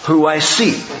 who I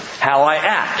see, how I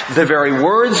act, the very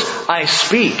words I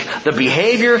speak, the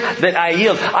behavior that I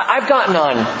yield. I've gotten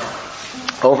on,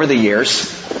 over the years,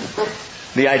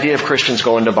 the idea of Christians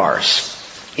going to bars.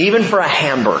 Even for a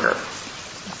hamburger.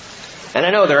 And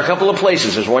I know there are a couple of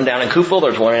places. There's one down in Coupeville,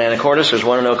 there's one in Anacortes, there's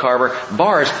one in Oak Harbor.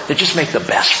 Bars that just make the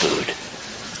best food.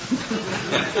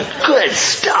 Good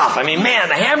stuff. I mean, man,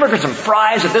 the hamburgers and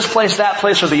fries at this place, that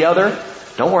place, or the other.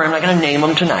 Don't worry, I'm not going to name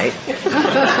them tonight.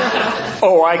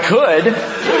 Oh, I could.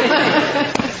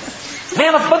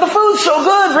 Man, but the food's so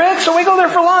good, Rick, so we go there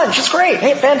for lunch. It's great.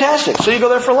 Hey, fantastic. So you go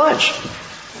there for lunch.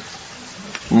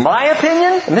 My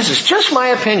opinion, and this is just my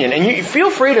opinion, and you feel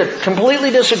free to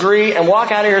completely disagree and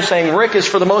walk out of here saying Rick is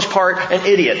for the most part an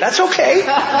idiot. That's okay.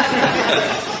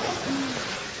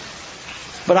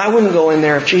 But I wouldn't go in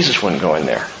there if Jesus wouldn't go in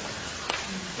there.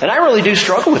 And I really do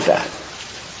struggle with that.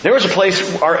 There was a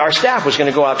place, our staff was going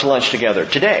to go out to lunch together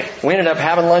today. We ended up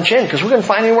having lunch in because we couldn't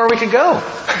find anywhere we could go.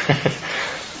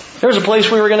 There was a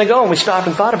place we were going to go, and we stopped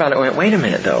and thought about it and went, wait a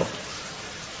minute though.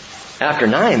 After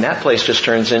 9, that place just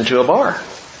turns into a bar.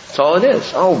 That's all it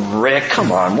is. Oh, Rick,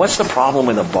 come on. What's the problem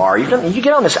with a bar? You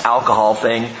get on this alcohol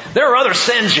thing. There are other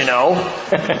sins, you know.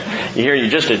 You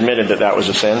just admitted that was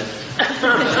a sin.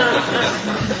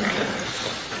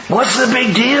 What's the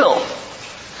big deal?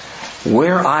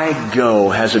 Where I go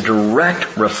has a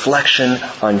direct reflection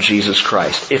on Jesus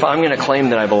Christ. If I'm going to claim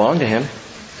that I belong to Him,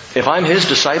 if I'm His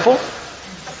disciple,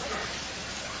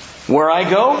 where I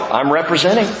go, I'm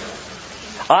representing.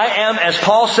 I am, as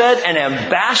Paul said, an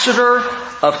ambassador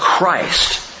of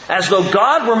Christ. As though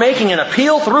God were making an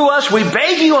appeal through us, we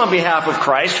beg you on behalf of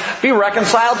Christ, be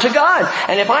reconciled to God.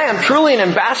 And if I am truly an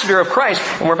ambassador of Christ,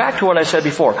 and we're back to what I said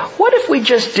before, what if we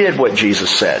just did what Jesus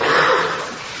said?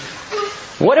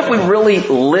 What if we really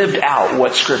lived out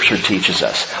what Scripture teaches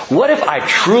us? What if I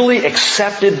truly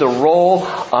accepted the role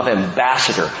of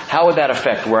ambassador? How would that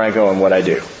affect where I go and what I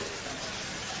do?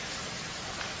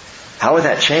 How would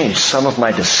that change some of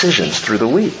my decisions through the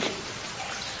week?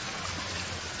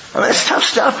 I mean, it's tough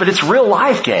stuff, but it's real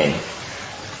life, gang.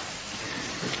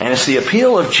 And it's the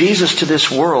appeal of Jesus to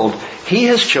this world. He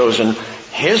has chosen,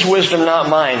 His wisdom, not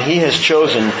mine, He has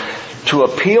chosen to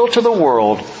appeal to the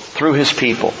world through His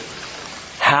people.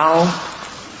 How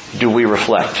do we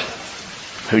reflect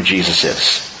who Jesus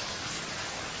is?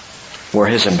 We're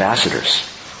His ambassadors,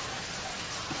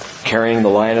 carrying the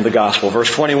lion of the gospel.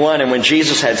 Verse 21, and when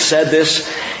Jesus had said this,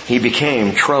 He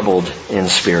became troubled in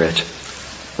spirit,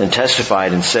 and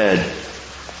testified and said,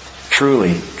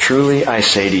 truly, truly I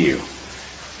say to you,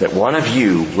 that one of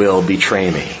you will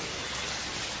betray me.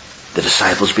 The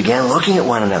disciples began looking at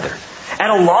one another, at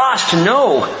a loss to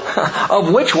know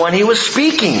of which one He was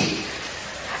speaking.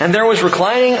 And there was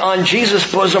reclining on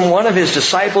Jesus' bosom one of His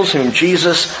disciples whom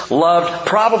Jesus loved,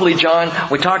 probably John.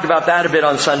 We talked about that a bit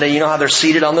on Sunday. You know how they're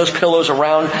seated on those pillows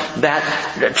around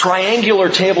that triangular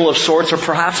table of sorts, or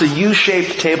perhaps a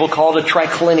U-shaped table called a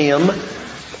triclinium.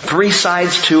 3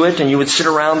 sides to it, and you would sit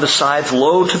around the sides,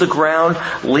 low to the ground,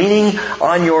 leaning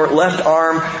on your left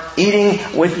arm, eating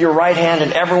with your right hand,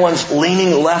 and everyone's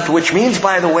leaning left, which means,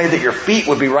 by the way, that your feet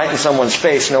would be right in someone's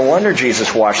face. No wonder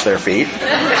Jesus washed their feet.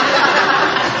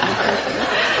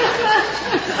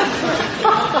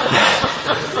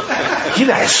 You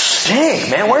guys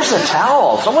stink, man. Where's the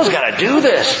towel? Someone's got to do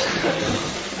this.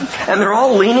 And they're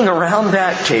all leaning around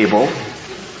that table.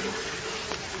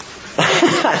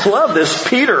 I love this.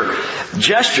 Peter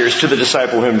gestures to the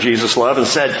disciple whom Jesus loved and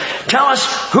said, tell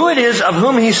us who it is of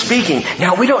whom He's speaking.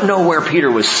 Now, we don't know where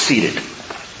Peter was seated.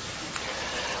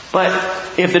 But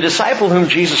if the disciple whom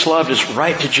Jesus loved is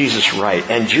right to Jesus' right,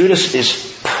 and Judas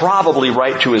is probably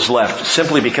right to his left,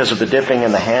 simply because of the dipping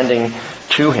and the handing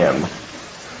to him,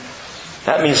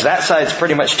 that means that side's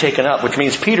pretty much taken up, which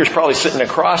means Peter's probably sitting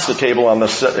across the table on the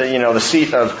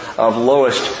seat of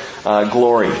lowest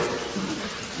glory.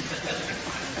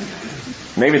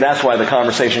 Maybe that's why the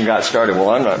conversation got started. Well,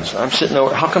 I'm sitting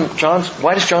over.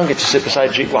 Why does John get to sit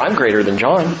beside Jesus? Well, I'm greater than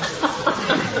John.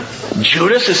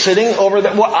 Judas is sitting over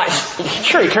there. Well,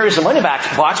 sure, he carries the money box,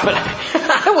 but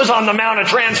I was on the Mount of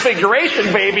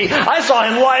Transfiguration, baby. I saw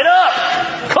Him light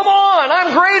up. Come on,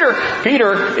 I'm greater.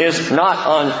 Peter is not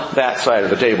on that side of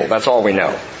the table. That's all we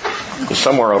know. He's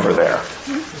somewhere over there.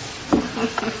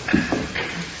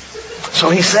 So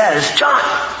he says, John,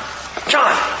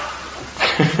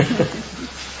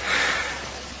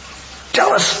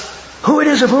 tell us who it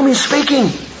is of whom He's speaking.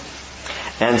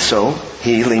 And so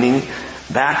he, leaning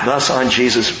back thus on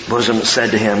Jesus' bosom,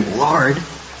 said to Him, Lord,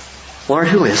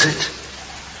 who is it?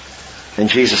 And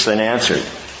Jesus then answered,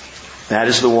 that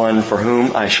is the one for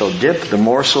whom I shall dip the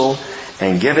morsel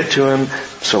and give it to him.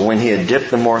 So when he had dipped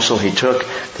the morsel, he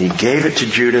gave it to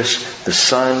Judas, the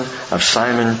son of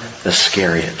Simon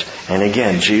Iscariot. And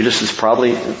again, Judas is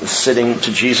probably sitting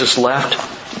to Jesus' left.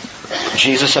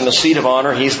 Jesus in the seat of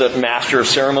honor. He's the master of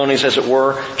ceremonies, as it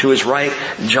were. To his right,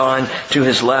 John. To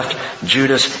his left,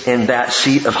 Judas in that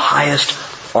seat of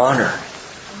highest honor.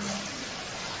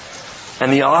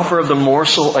 And the offer of the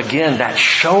morsel, again, that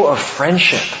show of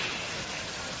friendship.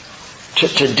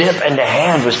 To dip and to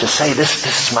hand was to say, this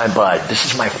is my bud. This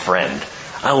is my friend.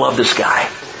 I love this guy.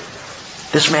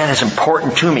 This man is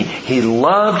important to me. He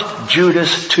loved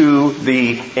Judas to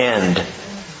the end.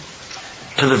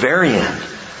 To the very end.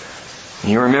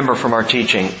 You remember from our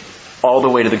teaching, all the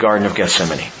way to the Garden of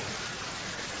Gethsemane.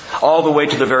 All the way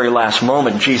to the very last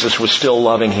moment, Jesus was still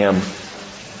loving him.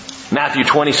 Matthew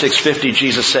 26:50,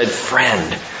 Jesus said,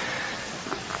 friend,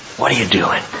 what are you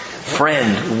doing?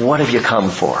 Friend, what have you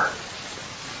come for?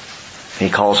 He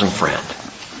calls him friend.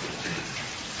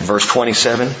 Verse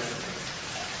 27,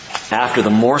 after the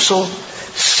morsel,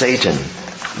 Satan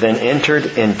then entered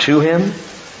into him.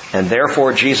 And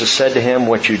therefore Jesus said to him,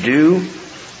 what you do,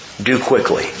 do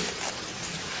quickly.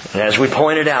 And as we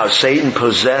pointed out, Satan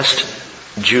possessed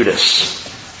Judas.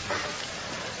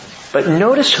 But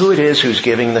notice who it is who's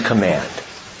giving the command.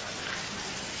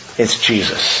 It's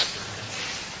Jesus.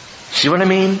 See what I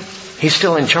mean? He's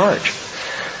still in charge.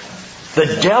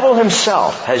 The devil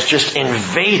himself has just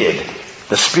invaded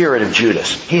the spirit of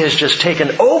Judas. He has just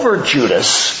taken over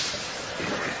Judas.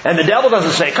 And the devil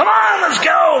doesn't say, come on, let's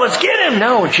go, let's get him.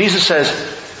 No, Jesus says,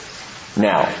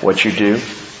 now, what you do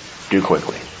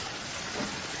quickly.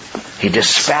 He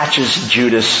dispatches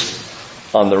Judas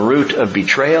on the route of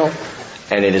betrayal,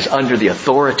 and it is under the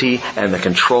authority and the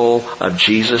control of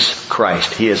Jesus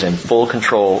Christ. He is in full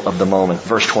control of the moment.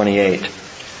 Verse 28.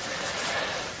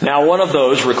 Now no one of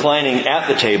those reclining at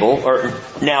the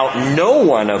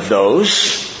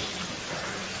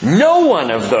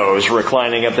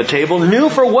table knew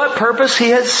for what purpose he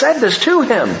had said this to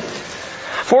him.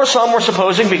 For some were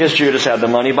supposing, because Judas had the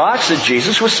money box, that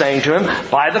Jesus was saying to him,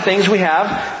 buy the things we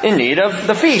have in need of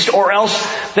the feast, or else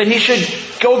that he should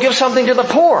go give something to the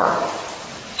poor.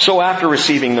 So after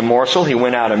receiving the morsel, he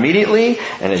went out immediately,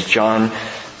 and as John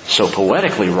so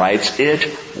poetically writes,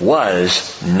 it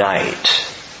was night.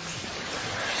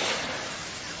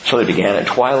 So they began at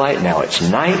twilight, now it's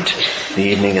night, the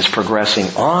evening is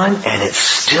progressing on, and it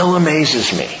still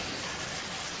amazes me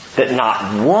that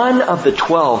not one of the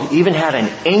 12 even had an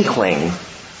inkling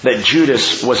that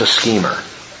Judas was a schemer.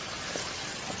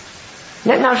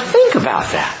 Now think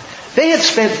about that. They had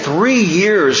spent 3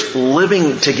 years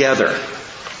living together,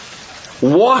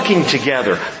 walking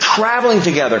together, traveling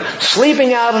together,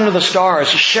 sleeping out under the stars,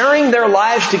 sharing their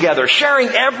lives together, sharing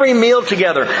every meal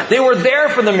together. They were there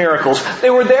for the miracles.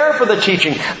 They were there for the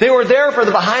teaching. They were there for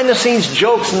the behind-the-scenes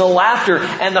jokes and the laughter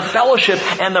and the fellowship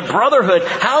and the brotherhood.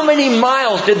 How many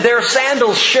miles did their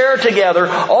sandals share together,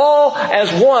 all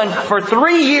as one, for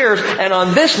 3 years? And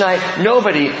on this night,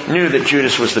 nobody knew that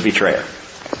Judas was the betrayer.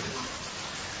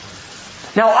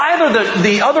 Now, either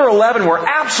the other 11 were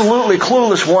absolutely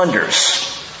clueless wonders,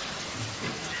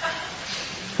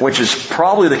 which is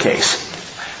probably the case,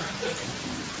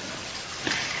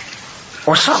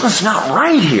 or something's not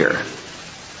right here.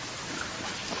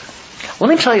 Let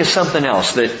me tell you something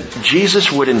else that Jesus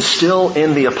would instill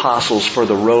in the apostles for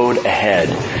the road ahead,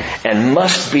 and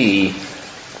must be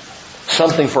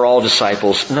something for all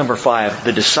disciples. Number 5,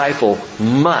 the disciple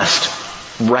must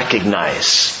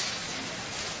recognize.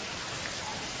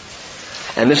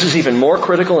 And this is even more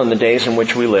critical in the days in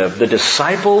which we live. The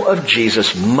disciple of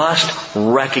Jesus must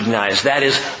recognize. That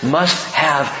is, must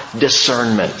have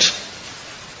discernment.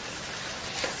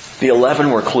 The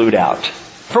 11 were clued out.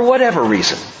 For whatever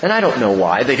reason. And I don't know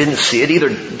why. They didn't see it either.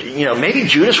 Maybe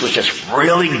Judas was just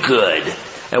really good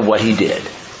at what he did.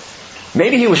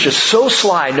 Maybe he was just so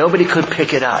sly nobody could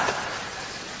pick it up.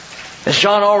 As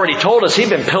John already told us, he'd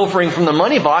been pilfering from the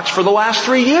money box for the last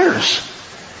 3 years.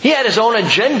 He had his own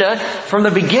agenda from the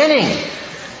beginning.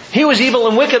 He was evil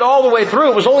and wicked all the way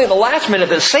through. It was only at the last minute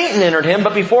that Satan entered him,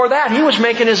 but before that he was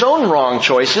making his own wrong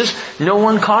choices. No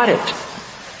one caught it.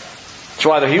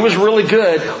 So either he was really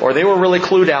good, or they were really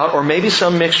clued out, or maybe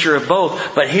some mixture of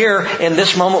both. But here, in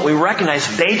this moment, we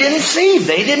recognize they didn't see.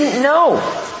 They didn't know.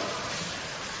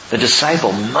 The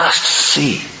disciple must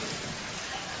see.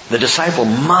 The disciple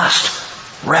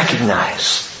must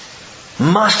recognize.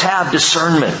 Must have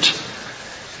discernment.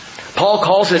 Paul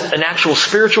calls it an actual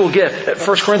spiritual gift. At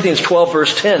 1 Corinthians 12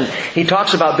 verse 10, he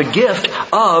talks about the gift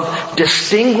of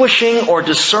distinguishing or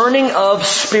discerning of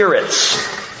spirits.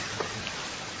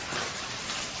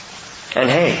 And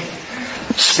hey,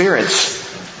 spirits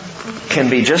can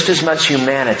be just as much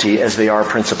humanity as they are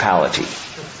principality.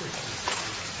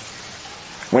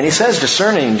 When he says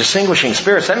discerning, distinguishing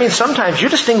spirits, that means sometimes you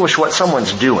distinguish what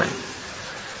someone's doing,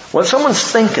 what someone's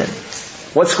thinking,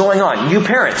 what's going on. You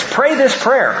parents, pray this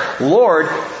prayer. Lord,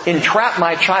 entrap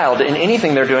my child in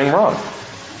anything they're doing wrong.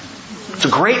 It's a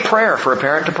great prayer for a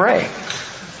parent to pray.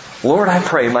 Lord, I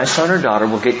pray my son or daughter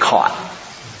will get caught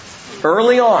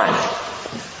early on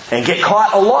and get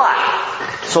caught a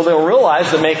lot, so they'll realize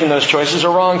that making those choices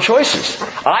are wrong choices.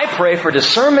 I pray for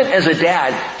discernment as a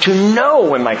dad to know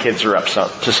when my kids are up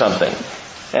to something.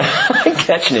 And I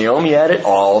catch Naomi at it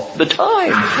all the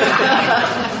time.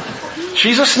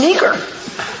 She's a sneaker.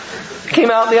 Came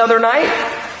out the other night.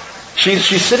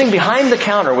 She's sitting behind the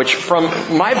counter, which from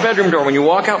my bedroom door, when you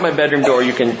walk out my bedroom door,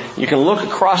 you can look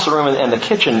across the room, and the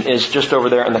kitchen is just over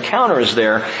there, and the counter is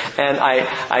there. And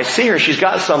I see her. She's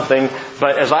got something,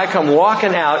 but as I come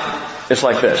walking out, it's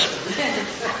like this.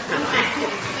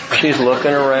 She's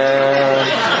looking around.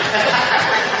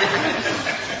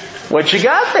 What you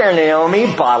got there,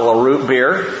 Naomi? Bottle of root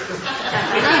beer.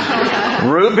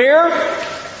 Root beer?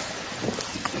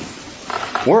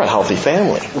 We're a healthy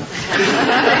family.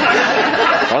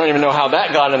 I don't even know how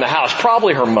that got in the house.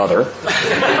 Probably her mother.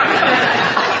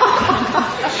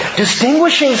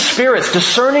 Distinguishing spirits,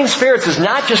 discerning spirits is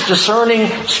not just discerning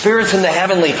spirits in the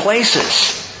heavenly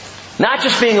places. Not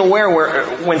just being aware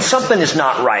when something is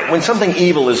not right, when something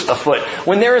evil is afoot,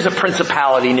 when there is a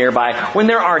principality nearby, when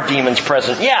there are demons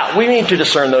present. Yeah, we need to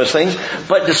discern those things.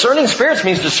 But discerning spirits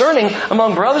means discerning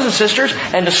among brothers and sisters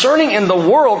and discerning in the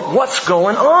world what's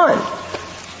going on.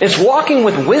 It's walking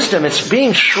with wisdom. It's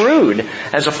being shrewd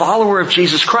as a follower of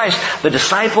Jesus Christ. The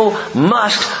disciple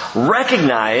must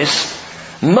recognize,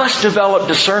 must develop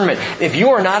discernment. If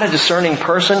you are not a discerning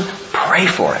person, pray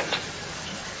for it.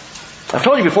 I've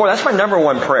told you before, that's my number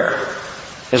one prayer,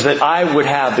 is that I would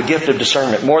have the gift of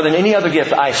discernment. More than any other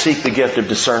gift, I seek the gift of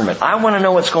discernment. I want to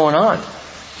know what's going on.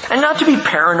 And not to be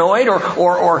paranoid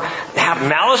or have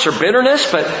malice or bitterness,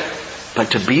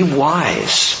 but to be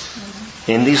wise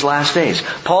in these last days.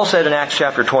 Paul said in Acts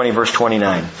chapter 20, verse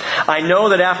 29, I know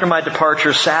that after my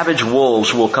departure, savage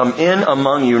wolves will come in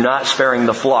among you, not sparing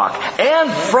the flock. And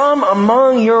from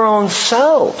among your own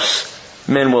selves,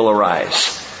 men will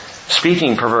arise,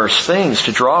 speaking perverse things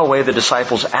to draw away the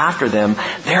disciples after them.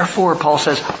 Therefore, Paul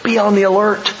says, be on the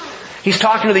alert. He's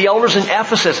talking to the elders in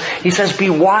Ephesus. He says, be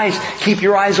wise, keep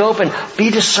your eyes open, be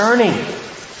discerning.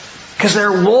 Because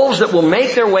there are wolves that will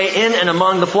make their way in and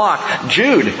among the flock.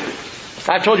 Jude,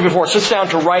 I've told you before, sits down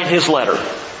to write his letter.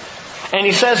 And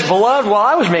he says, Beloved, while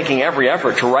I was making every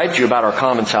effort to write you about our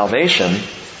common salvation,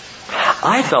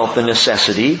 I felt the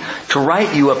necessity to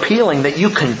write you appealing that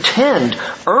you contend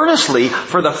earnestly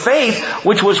for the faith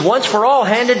which was once for all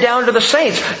handed down to the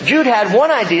saints. Jude had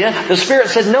one idea. The Spirit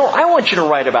said, no, I want you to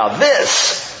write about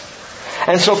this.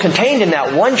 And so contained in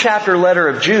that one chapter letter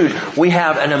of Jude, we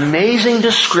have an amazing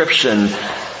description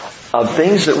of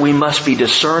things that we must be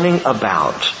discerning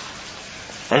about.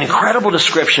 An incredible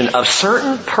description of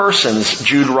certain persons,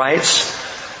 Jude writes,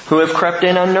 who have crept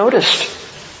in unnoticed,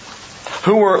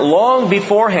 who were long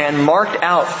beforehand marked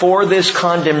out for this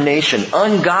condemnation.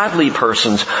 Ungodly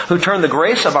persons who turn the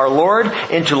grace of our Lord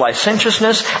into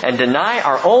licentiousness and deny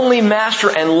our only Master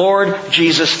and Lord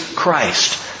Jesus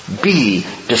Christ. Be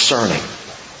discerning.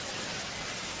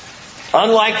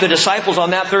 Unlike the disciples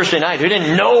on that Thursday night who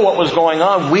didn't know what was going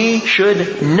on, we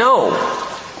should know.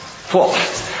 Well,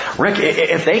 Rick,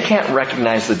 if they can't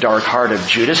recognize the dark heart of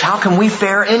Judas, how can we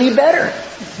fare any better?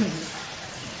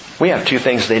 We have two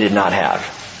things they did not have.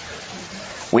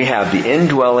 We have the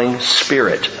indwelling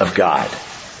Spirit of God.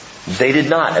 They did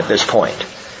not at this point.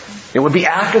 It would be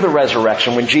after the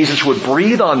resurrection when Jesus would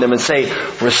breathe on them and say,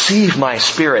 receive my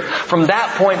Spirit. From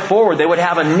that point forward, they would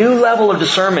have a new level of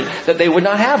discernment that they would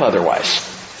not have otherwise.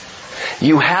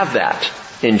 You have that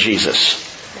in Jesus.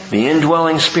 The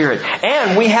indwelling Spirit.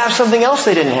 And we have something else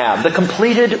they didn't have. The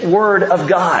completed Word of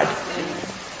God.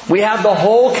 We have the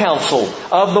whole counsel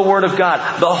of the Word of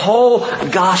God. The whole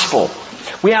gospel.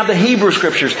 We have the Hebrew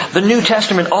Scriptures, the New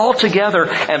Testament all together.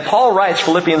 And Paul writes,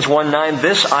 Philippians 1:9,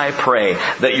 this I pray,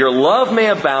 that your love may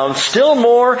abound still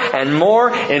more and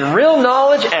more in real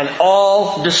knowledge and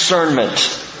all discernment.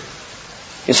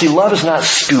 You see, love is not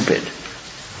stupid.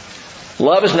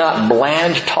 Love is not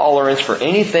bland tolerance for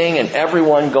anything and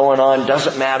everyone going on.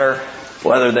 Doesn't matter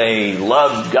whether they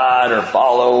love God or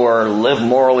follow or live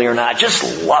morally or not.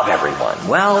 Just love everyone.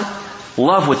 Well,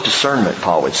 love with discernment,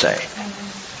 Paul would say.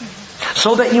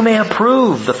 So that you may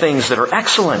approve the things that are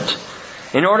excellent,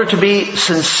 in order to be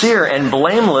sincere and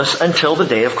blameless until the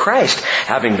day of Christ,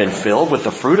 having been filled with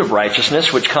the fruit of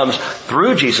righteousness which comes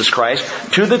through Jesus Christ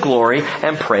to the glory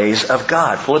and praise of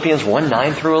God. Philippians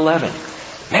 1:9 through 11.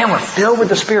 Man, we're filled with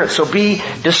the Spirit, so be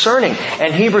discerning.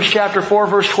 And Hebrews chapter 4,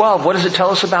 verse 12, what does it tell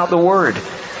us about the Word?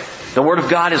 The Word of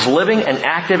God is living and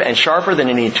active and sharper than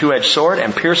any two-edged sword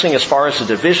and piercing as far as the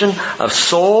division of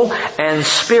soul and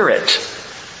spirit,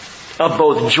 of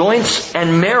both joints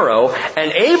and marrow,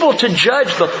 and able to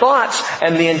judge the thoughts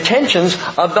and the intentions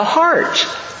of the heart.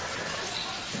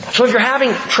 So if you're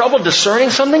having trouble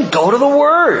discerning something, go to the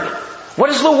Word. What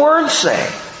does the Word say?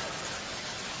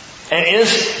 And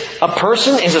is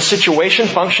a situation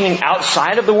functioning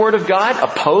outside of the Word of God,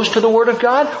 opposed to the Word of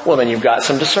God? Well, then you've got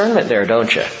some discernment there,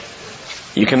 don't you?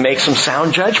 You can make some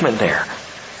sound judgment there.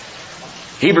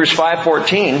 Hebrews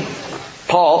 5:14,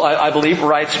 Paul, I believe,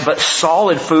 writes, but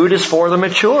solid food is for the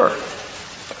mature,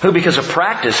 who because of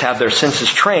practice have their senses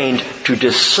trained to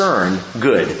discern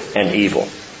good and evil.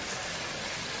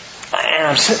 And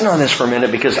I'm sitting on this for a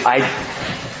minute because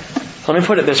let me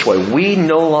put it this way. We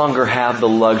no longer have the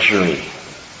luxury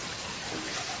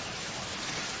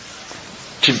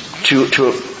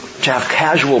to have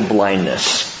casual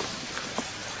blindness.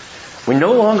 We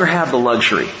no longer have the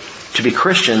luxury to be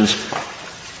Christians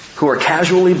who are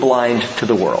casually blind to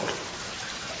the world.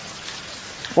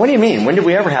 What do you mean? When did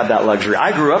we ever have that luxury?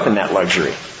 I grew up in that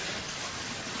luxury.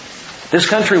 This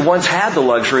country once had the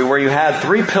luxury where you had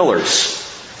 3 pillars.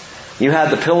 You had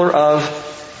the pillar of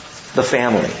the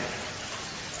family,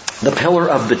 the pillar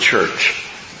of the church,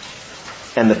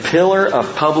 and the pillar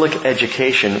of public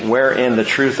education, wherein the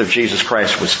truth of Jesus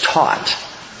Christ was taught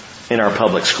in our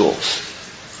public schools.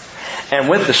 And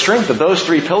with the strength of those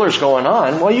 3 pillars going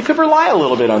on, well, you could rely a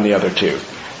little bit on the other 2.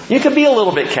 You could be a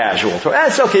little bit casual.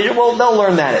 That's okay. Well, they'll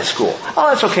learn that at school. Oh,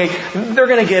 that's okay. They're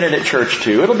going to get it at church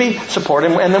too. It'll be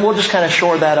supported, and then we'll just kind of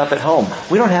shore that up at home.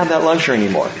 We don't have that luxury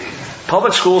anymore.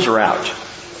 Public schools are out.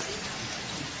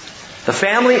 The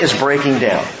family is breaking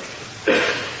down.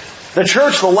 The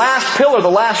church, the last pillar, the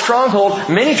last stronghold,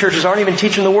 many churches aren't even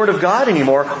teaching the Word of God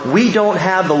anymore. We don't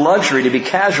have the luxury to be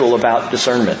casual about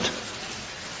discernment.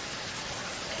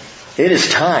 It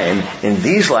is time in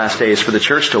these last days for the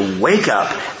church to wake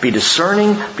up, be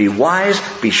discerning, be wise,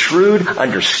 be shrewd,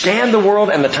 understand the world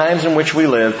and the times in which we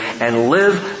live, and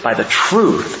live by the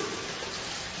truth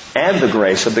and the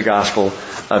grace of the gospel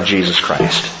of Jesus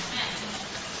Christ.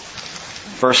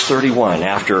 Verse 31,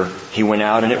 after he went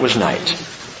out and it was night.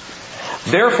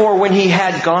 Therefore, when he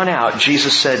had gone out,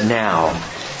 Jesus said,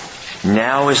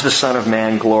 Now is the Son of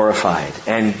Man glorified,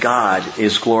 and God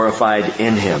is glorified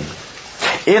in him.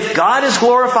 If God is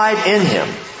glorified in him,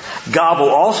 God will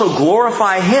also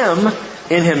glorify him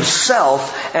in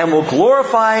himself and will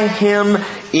glorify him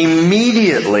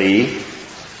immediately.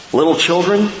 Little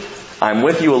children, I'm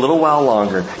with you a little while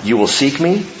longer. You will seek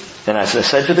me. And as I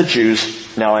said to the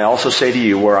Jews, now I also say to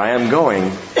you, where I am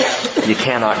going, you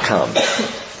cannot come.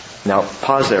 Now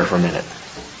pause there for a minute.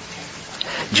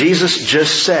 Jesus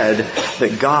just said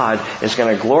that God is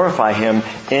going to glorify him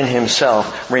in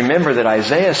himself. Remember that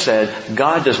Isaiah said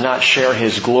God does not share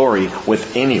his glory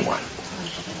with anyone.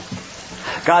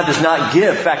 God does not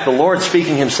give. In fact, the Lord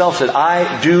speaking himself said,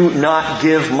 I do not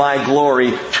give my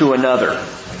glory to another.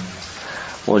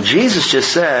 Well, Jesus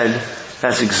just said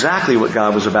that's exactly what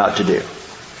God was about to do.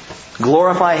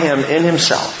 Glorify him in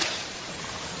himself.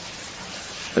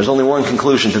 There's only one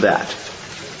conclusion to that.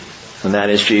 And that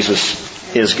is Jesus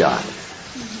is God.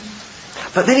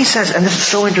 But then he says, and this is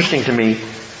so interesting to me,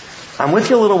 I'm with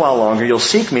you a little while longer, you'll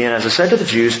seek me, and as I said to the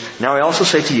Jews, now I also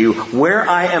say to you, where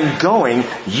I am going,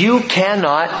 you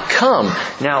cannot come.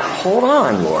 Now, hold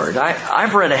on, Lord.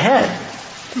 I've read ahead.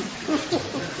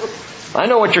 I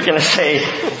know what you're going to say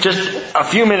just a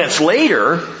few minutes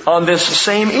later on this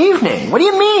same evening. What do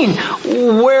you mean,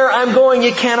 where I'm going,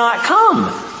 you cannot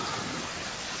come?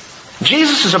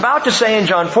 Jesus is about to say in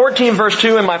John 14 verse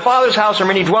 2, in my Father's house are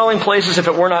many dwelling places. If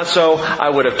it were not so, I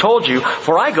would have told you.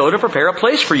 For I go to prepare a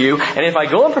place for you. And if I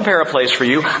go and prepare a place for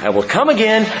you, I will come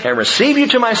again and receive you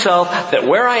to myself, that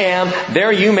where I am,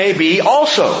 there you may be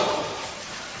also.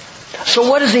 So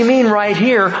what does he mean right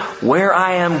here? Where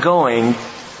I am going,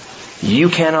 you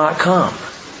cannot come.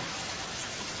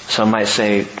 Some might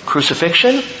say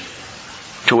crucifixion,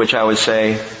 to which I would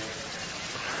say,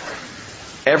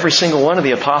 every single one of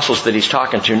the apostles that he's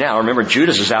talking to now, remember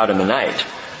Judas is out in the night,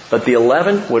 but the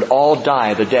 11 would all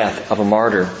die the death of a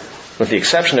martyr, with the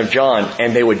exception of John,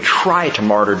 and they would try to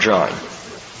martyr John.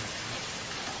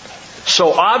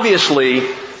 So obviously,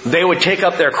 they would take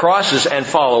up their crosses and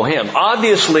follow him.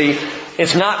 Obviously,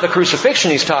 it's not the crucifixion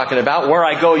he's talking about, where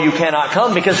I go you cannot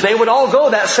come, because they would all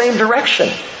go that same direction.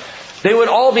 They would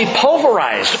all be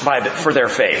pulverized for their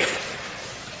faith.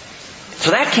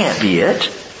 So that can't be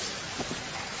it.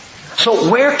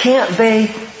 So where can't they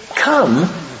come?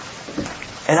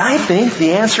 And I think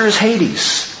the answer is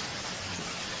Hades.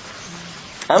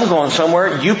 I'm going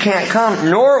somewhere you can't come,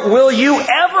 nor will you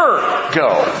ever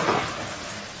go.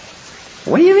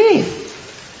 What do you mean?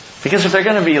 Because if they're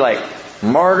going to be like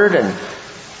martyred and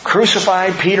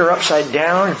crucified, Peter upside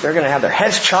down, if they're going to have their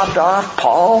heads chopped off,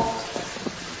 Paul,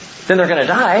 then they're going to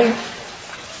die.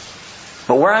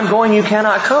 But where I'm going, you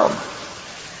cannot come.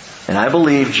 And I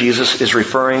believe Jesus is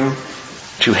referring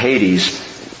to Hades,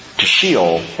 to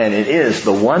Sheol, and it is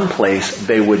the one place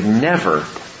they would never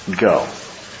go.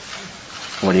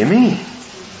 What do you mean?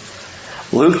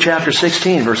 Luke chapter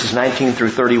 16, verses 19 through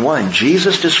 31,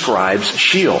 Jesus describes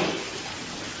Sheol.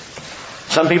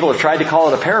 Some people have tried to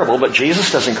call it a parable, but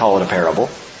Jesus doesn't call it a parable.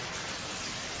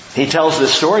 He tells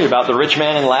this story about the rich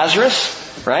man and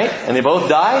Lazarus, right? And they both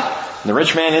die, and the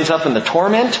rich man ends up in the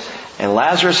torment, and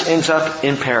Lazarus ends up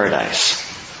in paradise.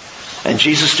 And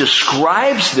Jesus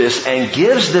describes this and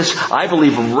gives this, I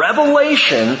believe,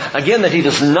 revelation, again, that he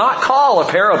does not call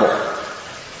a parable.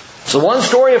 It's the one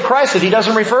story of Christ that he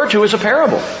doesn't refer to as a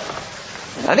parable.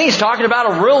 I think he's talking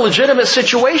about a real legitimate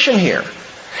situation here.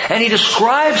 And he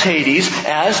describes Hades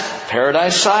as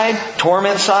paradise side,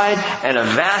 torment side, and a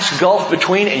vast gulf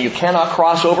between, and you cannot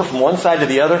cross over from one side to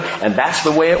the other, and that's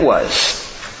the way it was.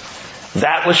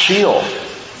 That was Sheol.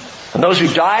 And those who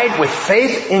died with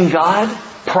faith in God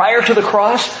prior to the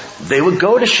cross, they would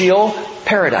go to Sheol,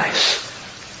 paradise,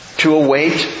 to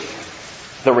await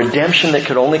the redemption that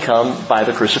could only come by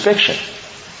the crucifixion.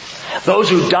 Those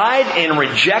who died in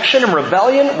rejection and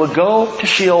rebellion would go to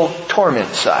Sheol, torment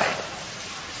side.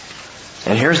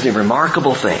 And here's the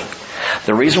remarkable thing.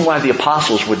 The reason why the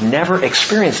apostles would never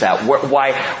experience that,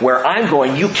 where I'm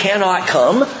going, you cannot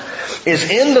come, is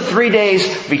in the 3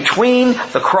 days between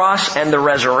the cross and the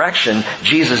resurrection,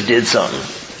 Jesus did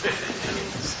something.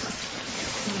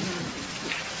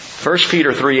 1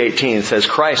 Peter 3:18 says,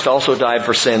 Christ also died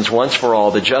for sins once for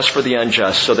all, the just for the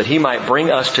unjust, so that he might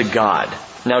bring us to God.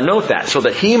 Now note that, so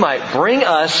that he might bring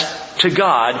us to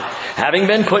God, having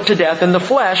been put to death in the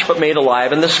flesh, but made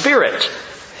alive in the Spirit,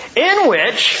 in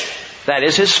which, that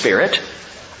is his Spirit,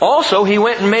 also he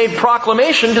went and made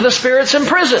proclamation to the spirits in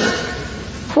prison.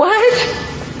 What?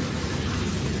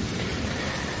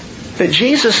 That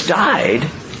Jesus died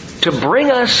to bring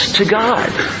us to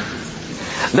God.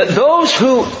 That those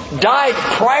who died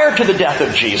prior to the death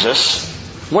of Jesus,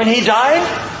 when he died,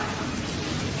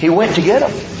 he went to get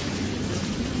them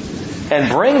and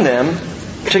bring them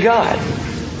to God.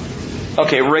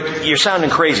 Okay, Rick, you're sounding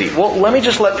crazy. Well, let me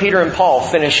just let Peter and Paul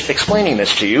finish explaining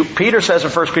this to you. Peter says in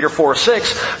 1 Peter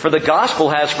 4:6, for the gospel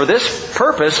has for this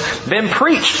purpose been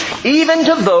preached, even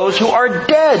to those who are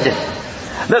dead,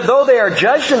 that though they are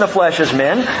judged in the flesh as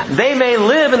men, they may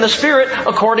live in the Spirit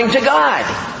according to God.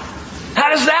 How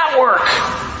does that work?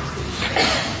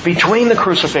 Between the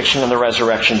crucifixion and the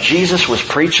resurrection, Jesus was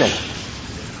preaching.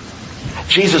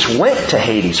 Jesus went to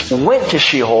Hades, went to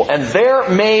Sheol, and there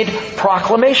made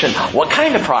proclamation. What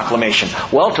kind of proclamation?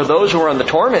 Well, to those who were on the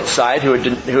torment side, who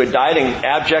had died in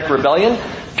abject rebellion,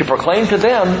 to proclaim to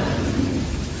them,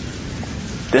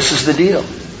 this is the deal.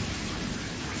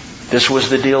 This was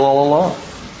the deal all along.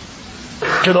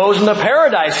 To those on the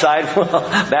paradise side, well,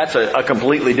 that's a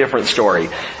completely different story.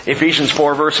 Ephesians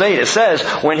 4 verse 8, it says,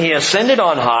 when he ascended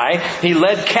on high, he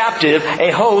led captive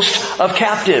a host of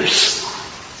captives.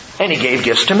 And he gave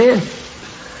gifts to men.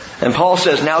 And Paul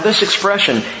says, now this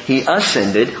expression, he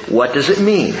ascended, what does it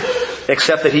mean?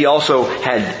 Except that he also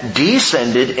had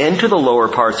descended into the lower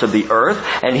parts of the earth,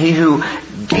 and he who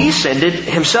descended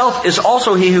himself is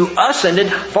also he who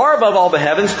ascended far above all the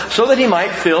heavens, so that he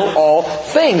might fill all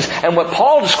things. And what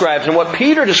Paul describes, and what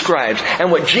Peter describes,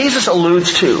 and what Jesus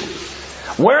alludes to,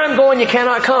 where I'm going you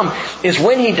cannot come, is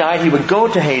when he died, he would go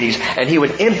to Hades, and he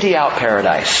would empty out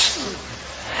paradise.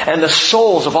 And the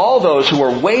souls of all those who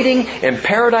were waiting in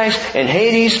paradise and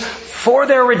Hades for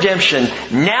their redemption,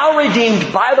 now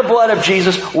redeemed by the blood of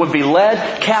Jesus, would be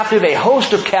led captive, a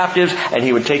host of captives, and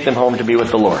he would take them home to be with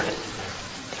the Lord.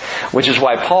 Which is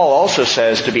why Paul also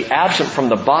says to be absent from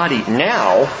the body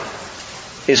now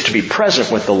is to be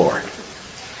present with the Lord.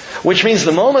 Which means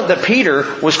the moment that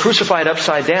Peter was crucified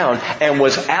upside down and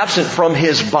was absent from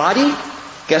his body,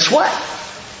 guess what?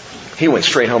 He went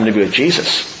straight home to be with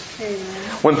Jesus.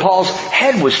 When Paul's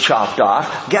head was chopped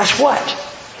off, guess what?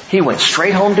 He went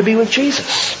straight home to be with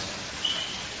Jesus.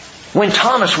 When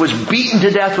Thomas was beaten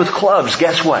to death with clubs,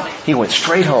 guess what? He went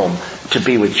straight home to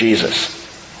be with Jesus.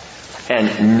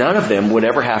 And none of them would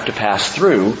ever have to pass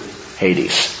through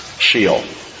Hades, Sheol.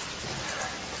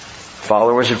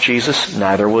 Followers of Jesus,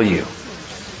 neither will you.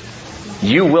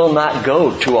 You will not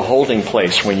go to a holding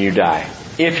place when you die.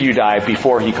 If you die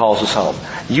before he calls us home,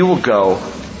 you will go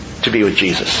to be with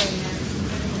Jesus.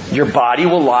 Your body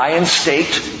will lie in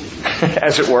state,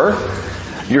 as it were.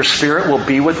 Your spirit will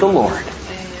be with the Lord.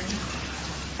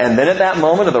 And then at that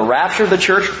moment of the rapture of the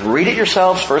church, read it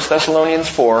yourselves, 1 Thessalonians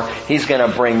 4, he's going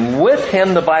to bring with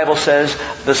him, the Bible says,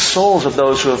 the souls of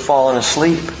those who have fallen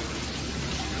asleep.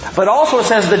 But also it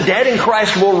says the dead in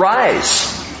Christ will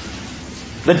rise.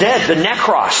 The dead, the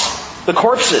necros, the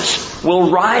corpses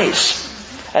will rise.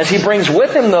 As he brings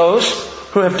with him those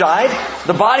who have died,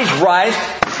 the bodies rise,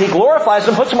 he glorifies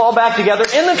them, puts them all back together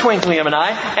in the twinkling of an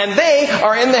eye, and they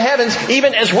are in the heavens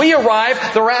even as we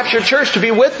arrive, the raptured church, to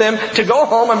be with them, to go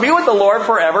home and be with the Lord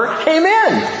forever.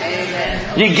 Amen.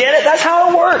 Amen. You get it? That's how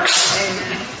it works.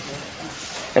 Amen.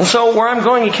 And so, where I'm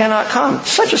going you cannot come.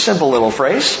 Such a simple little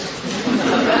phrase.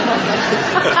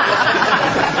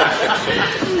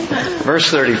 Verse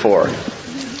 34.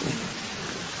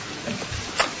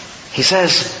 He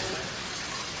says,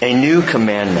 a new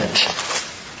commandment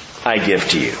I give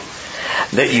to you,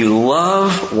 that you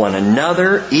love one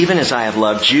another, even as I have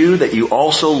loved you, that you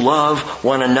also love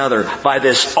one another. By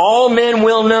this all men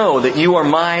will know that you are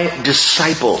my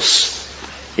disciples,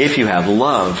 if you have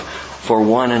love for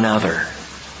one another.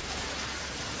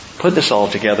 Put this all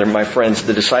together, my friends.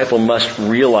 The disciple must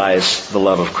realize the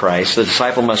love of Christ. The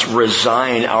disciple must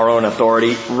resign our own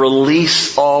authority,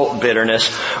 release all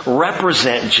bitterness,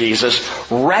 represent Jesus,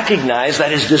 recognize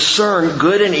that is discern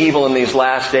good and evil in these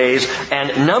last days.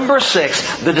 And number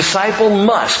 6, the disciple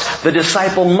must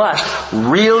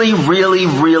really, really,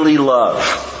 really love.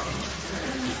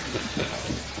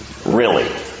 Really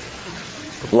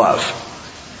love.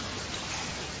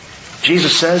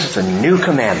 Jesus says it's a new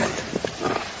commandment.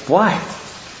 Why?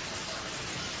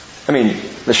 I mean,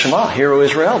 the Shema, Hear, O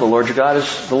Israel, the Lord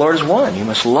is one. You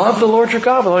must love the Lord your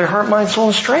God with all your heart, mind, soul,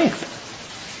 and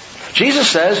strength. Jesus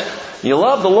says, you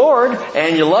love the Lord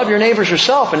and you love your neighbors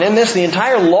yourself. And in this, the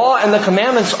entire law and the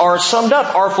commandments are summed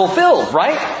up, are fulfilled,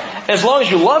 right? As long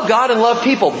as you love God and love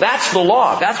people, that's the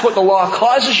law. That's what the law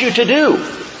causes you to do.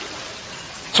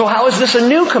 So how is this a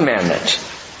new commandment?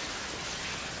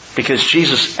 Because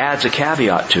Jesus adds a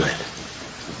caveat to it.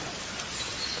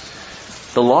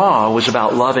 The law was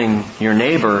about loving your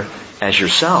neighbor as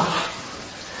yourself.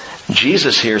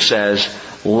 Jesus here says,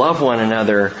 love one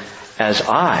another as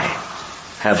I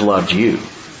have loved you.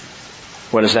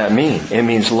 What does that mean? It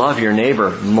means love your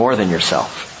neighbor more than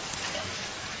yourself.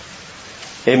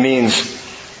 It means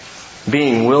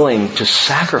being willing to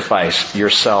sacrifice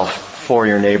yourself for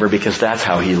your neighbor because that's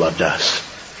how He loved us.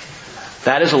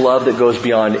 That is a love that goes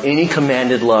beyond any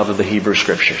commanded love of the Hebrew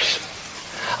Scriptures.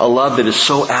 A love that is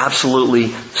so absolutely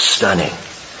stunning.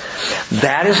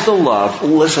 That is the love,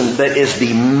 listen, that is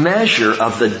the measure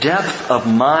of the depth of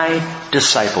my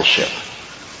discipleship.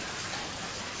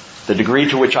 The degree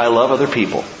to which I love other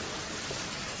people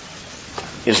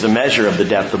is the measure of the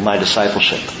depth of my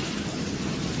discipleship.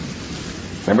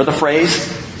 Remember the phrase?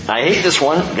 I hate this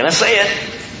one. I'm going to say it.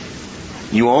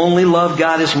 You only love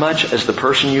God as much as the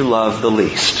person you love the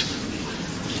least.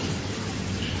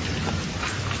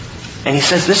 And He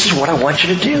says, this is what I want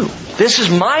you to do. This is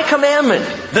my commandment,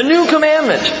 the new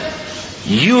commandment.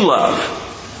 You love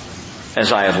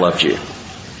as I have loved you.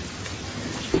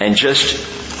 And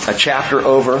just a chapter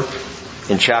over,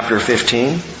 in chapter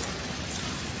 15,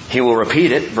 He will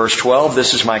repeat it. Verse 12,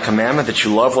 this is my commandment, that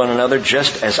you love one another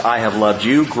just as I have loved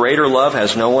you. Greater love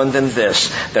has no one than this,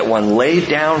 that one laid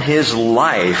down his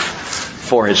life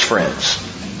for his friends.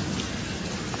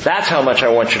 That's how much I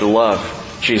want you to love,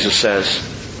 Jesus says.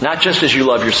 Not just as you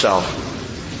love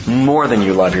yourself, more than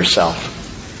you love yourself.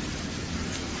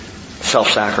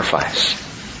 Self-sacrifice.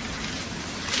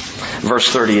 Verse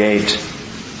 38.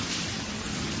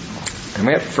 Am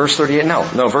I at verse 38? No,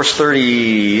 verse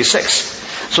 36.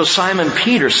 So Simon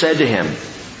Peter said to Him,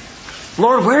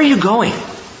 Lord, where are you going?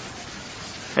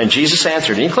 And Jesus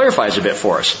answered, and He clarifies a bit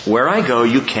for us. Where I go,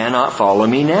 you cannot follow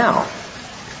me now,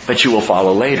 but you will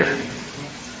follow later.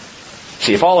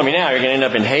 See, you follow me now, you're going to end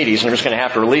up in Hades, and I'm just going to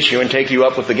have to release you and take you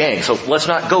up with the gang. So let's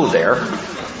not go there.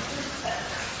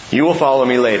 You will follow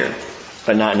me later,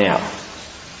 but not now.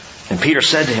 And Peter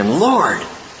said to Him, Lord,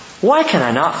 why can I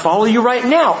not follow you right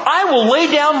now? I will lay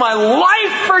down my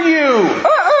life for you.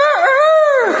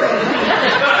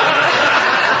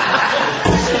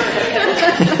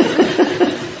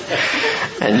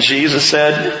 And Jesus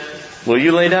said, will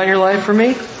you lay down your life for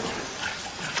me?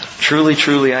 Truly,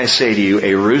 truly, I say to you,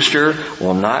 a rooster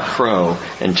will not crow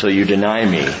until you deny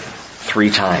me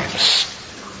 3 times.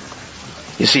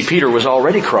 You see, Peter was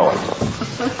already crowing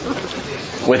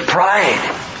with pride.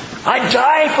 I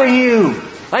die for you.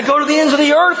 I go to the ends of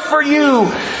the earth for you.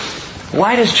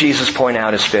 Why does Jesus point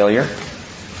out his failure?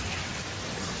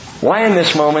 Why in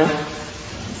this moment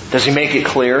does He make it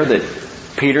clear that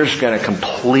Peter's going to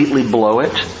completely blow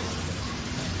it?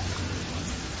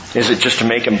 Is it just to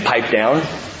make him pipe down?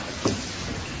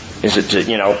 Is it to,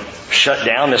 shut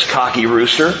down this cocky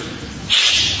rooster?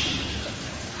 Shh.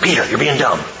 Peter, you're being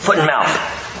dumb. Foot in mouth.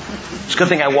 It's a good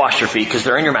thing I washed your feet because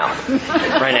they're in your mouth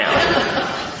right now.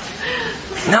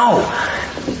 No.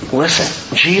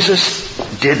 Listen,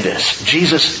 Jesus did this.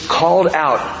 Jesus called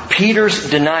out Peter's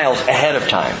denials ahead of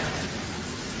time,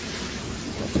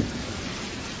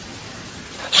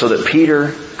 so that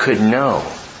Peter could know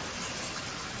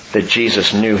that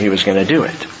Jesus knew he was going to do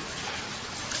it.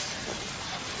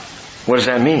 What does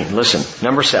that mean? Listen,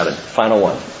 number 7, final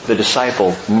one. The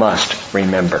disciple must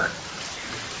remember.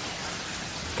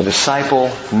 The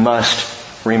disciple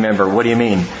must remember. What do you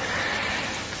mean?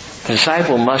 The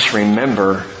disciple must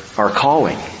remember our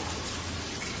calling.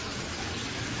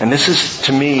 And this is,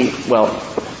 to me, well,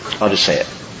 I'll just say it.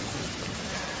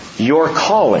 Your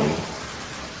calling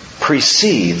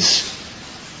precedes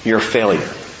your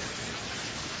failure.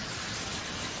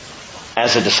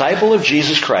 As a disciple of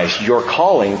Jesus Christ, your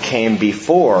calling came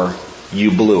before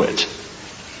you blew it.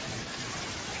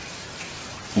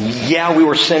 Yeah, we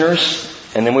were sinners,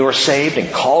 and then we were saved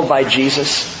and called by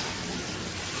Jesus.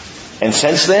 And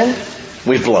since then,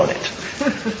 we've blown it.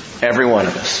 Every one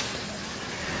of us.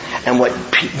 And what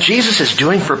Jesus is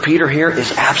doing for Peter here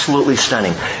is absolutely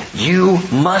stunning. You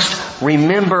must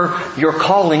remember your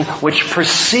calling, which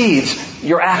precedes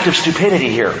your act of stupidity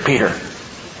here, Peter.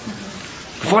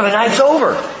 Before the night's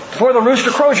over, before the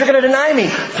rooster crows, you're going to deny me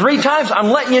 3 times. I'm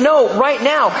letting you know right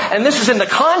now. And this is in the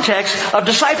context of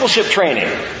discipleship training.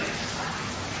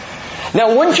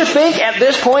 Now, wouldn't you think at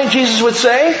this point Jesus would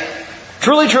say,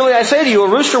 truly, truly, I say to you, a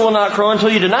rooster will not crow until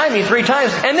you deny me 3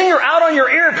 times. And then you're out on your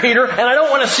ear, Peter, and I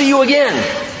don't want to see you again.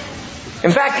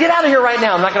 In fact, get out of here right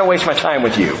now. I'm not going to waste my time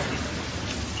with you.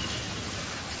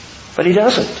 But he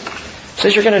doesn't. He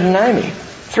says you're going to deny me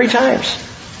 3 times.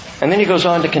 And then he goes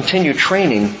on to continue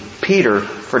training Peter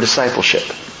for discipleship.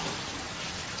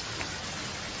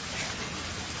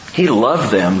 He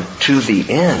loved them to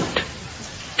the end.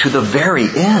 To the very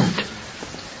end.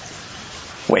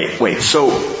 Wait.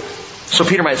 So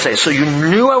Peter might say, so you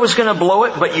knew I was going to blow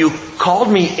it, but you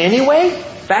called me anyway?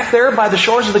 Back there by the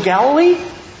shores of the Galilee?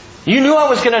 You knew I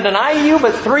was going to deny you,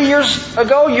 but 3 years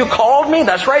ago you called me?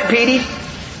 That's right, Petey.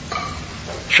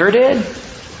 Sure did.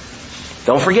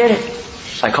 Don't forget it.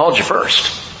 I called you first.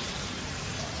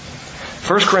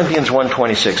 1 Corinthians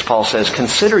 1:26, Paul says,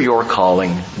 consider your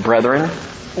calling, brethren,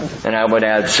 and I would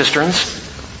add cisterns,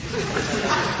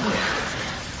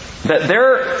 that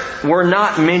there were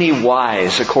not many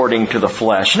wise according to the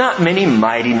flesh, not many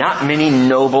mighty, not many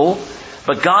noble,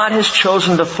 but God has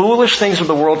chosen the foolish things of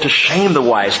the world to shame the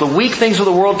wise, the weak things of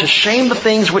the world to shame the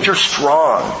things which are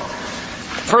strong.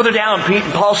 Further down,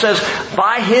 Paul says,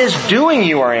 by His doing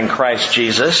you are in Christ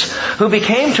Jesus, who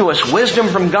became to us wisdom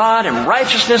from God and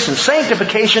righteousness and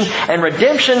sanctification and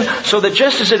redemption, so that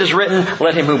just as it is written,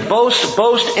 let him who boasts,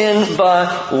 boast in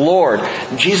the Lord.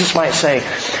 Jesus might say,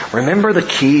 remember the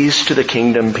keys to the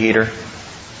kingdom, Peter?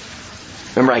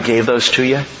 Remember I gave those to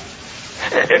you?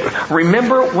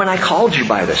 Remember when I called you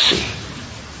by the sea?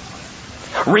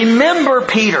 Remember,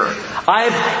 Peter,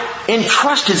 I've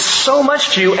entrusted so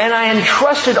much to you, and I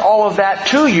entrusted all of that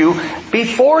to you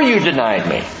before you denied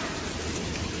me.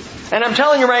 And I'm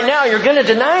telling you right now, you're going to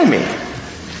deny me.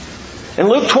 In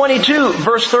Luke 22,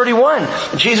 verse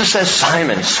 31, Jesus says,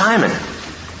 Simon, Simon,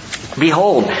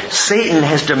 behold, Satan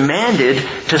has demanded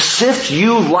to sift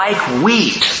you like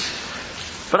wheat.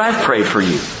 But I've prayed for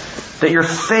you, that your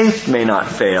faith may not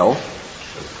fail.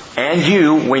 And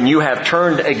you, when you have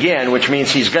turned again, which means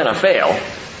he's going to fail,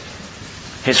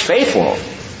 his faith won't,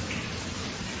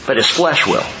 but his flesh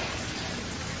will.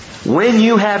 When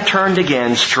you have turned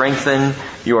again, strengthen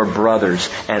your brothers.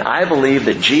 And I believe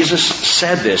that Jesus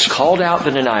said this, called out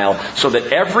the denial, so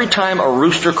that every time a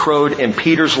rooster crowed in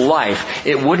Peter's life,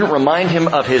 it wouldn't remind him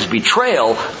of his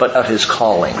betrayal, but of his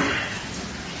calling.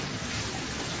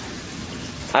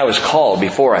 I was called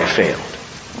before I failed.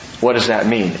 What does that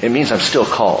mean? It means I'm still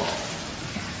called.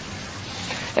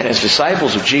 And as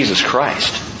disciples of Jesus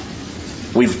Christ,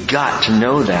 we've got to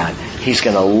know that He's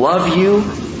going to love you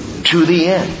to the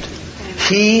end.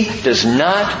 He does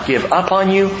not give up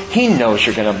on you. He knows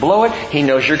you're going to blow it. He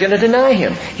knows you're going to deny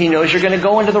Him. He knows you're going to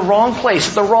go into the wrong place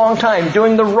at the wrong time,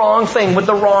 doing the wrong thing with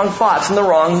the wrong thoughts and the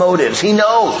wrong motives. He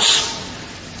knows.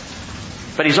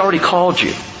 But He's already called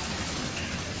you.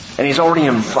 And He's already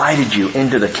invited you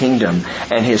into the kingdom.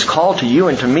 And His call to you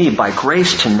and to me by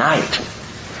grace tonight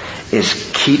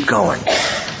is keep going.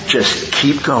 Just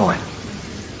keep going.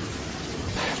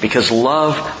 Because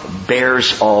love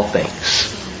bears all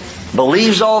things.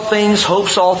 Believes all things,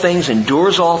 hopes all things,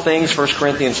 endures all things. 1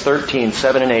 Corinthians 13,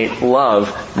 7 and 8.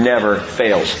 Love never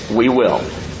fails. We will.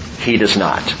 He does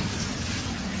not.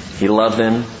 He loved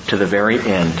them to the very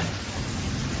end.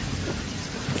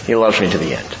 He loves me to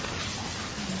the end.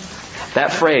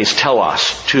 That phrase,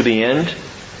 telos, to the end,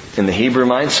 in the Hebrew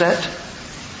mindset,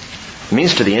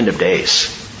 means to the end of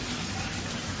days.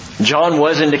 John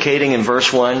was indicating in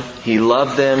verse 1, he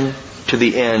loved them to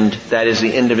the end. That is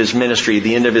the end of his ministry,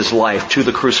 the end of his life, to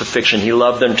the crucifixion. He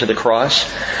loved them to the cross.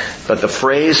 But the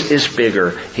phrase is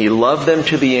bigger. He loved them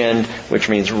to the end, which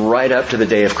means right up to the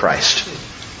day of Christ.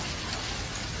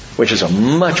 Which is a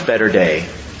much better day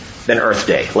than Earth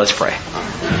Day. Let's pray.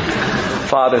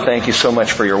 Father, thank you so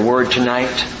much for your word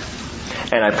tonight.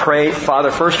 And I pray,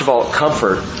 Father, first of all,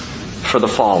 comfort for the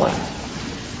fallen.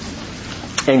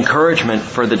 Encouragement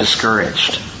for the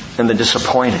discouraged and the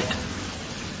disappointed.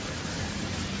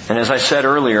 And as I said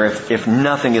earlier, if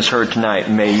nothing is heard tonight,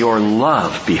 may your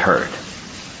love be heard.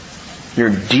 Your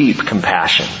deep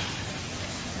compassion.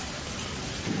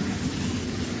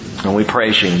 And we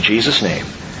praise you in Jesus' name.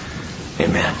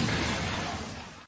 Amen.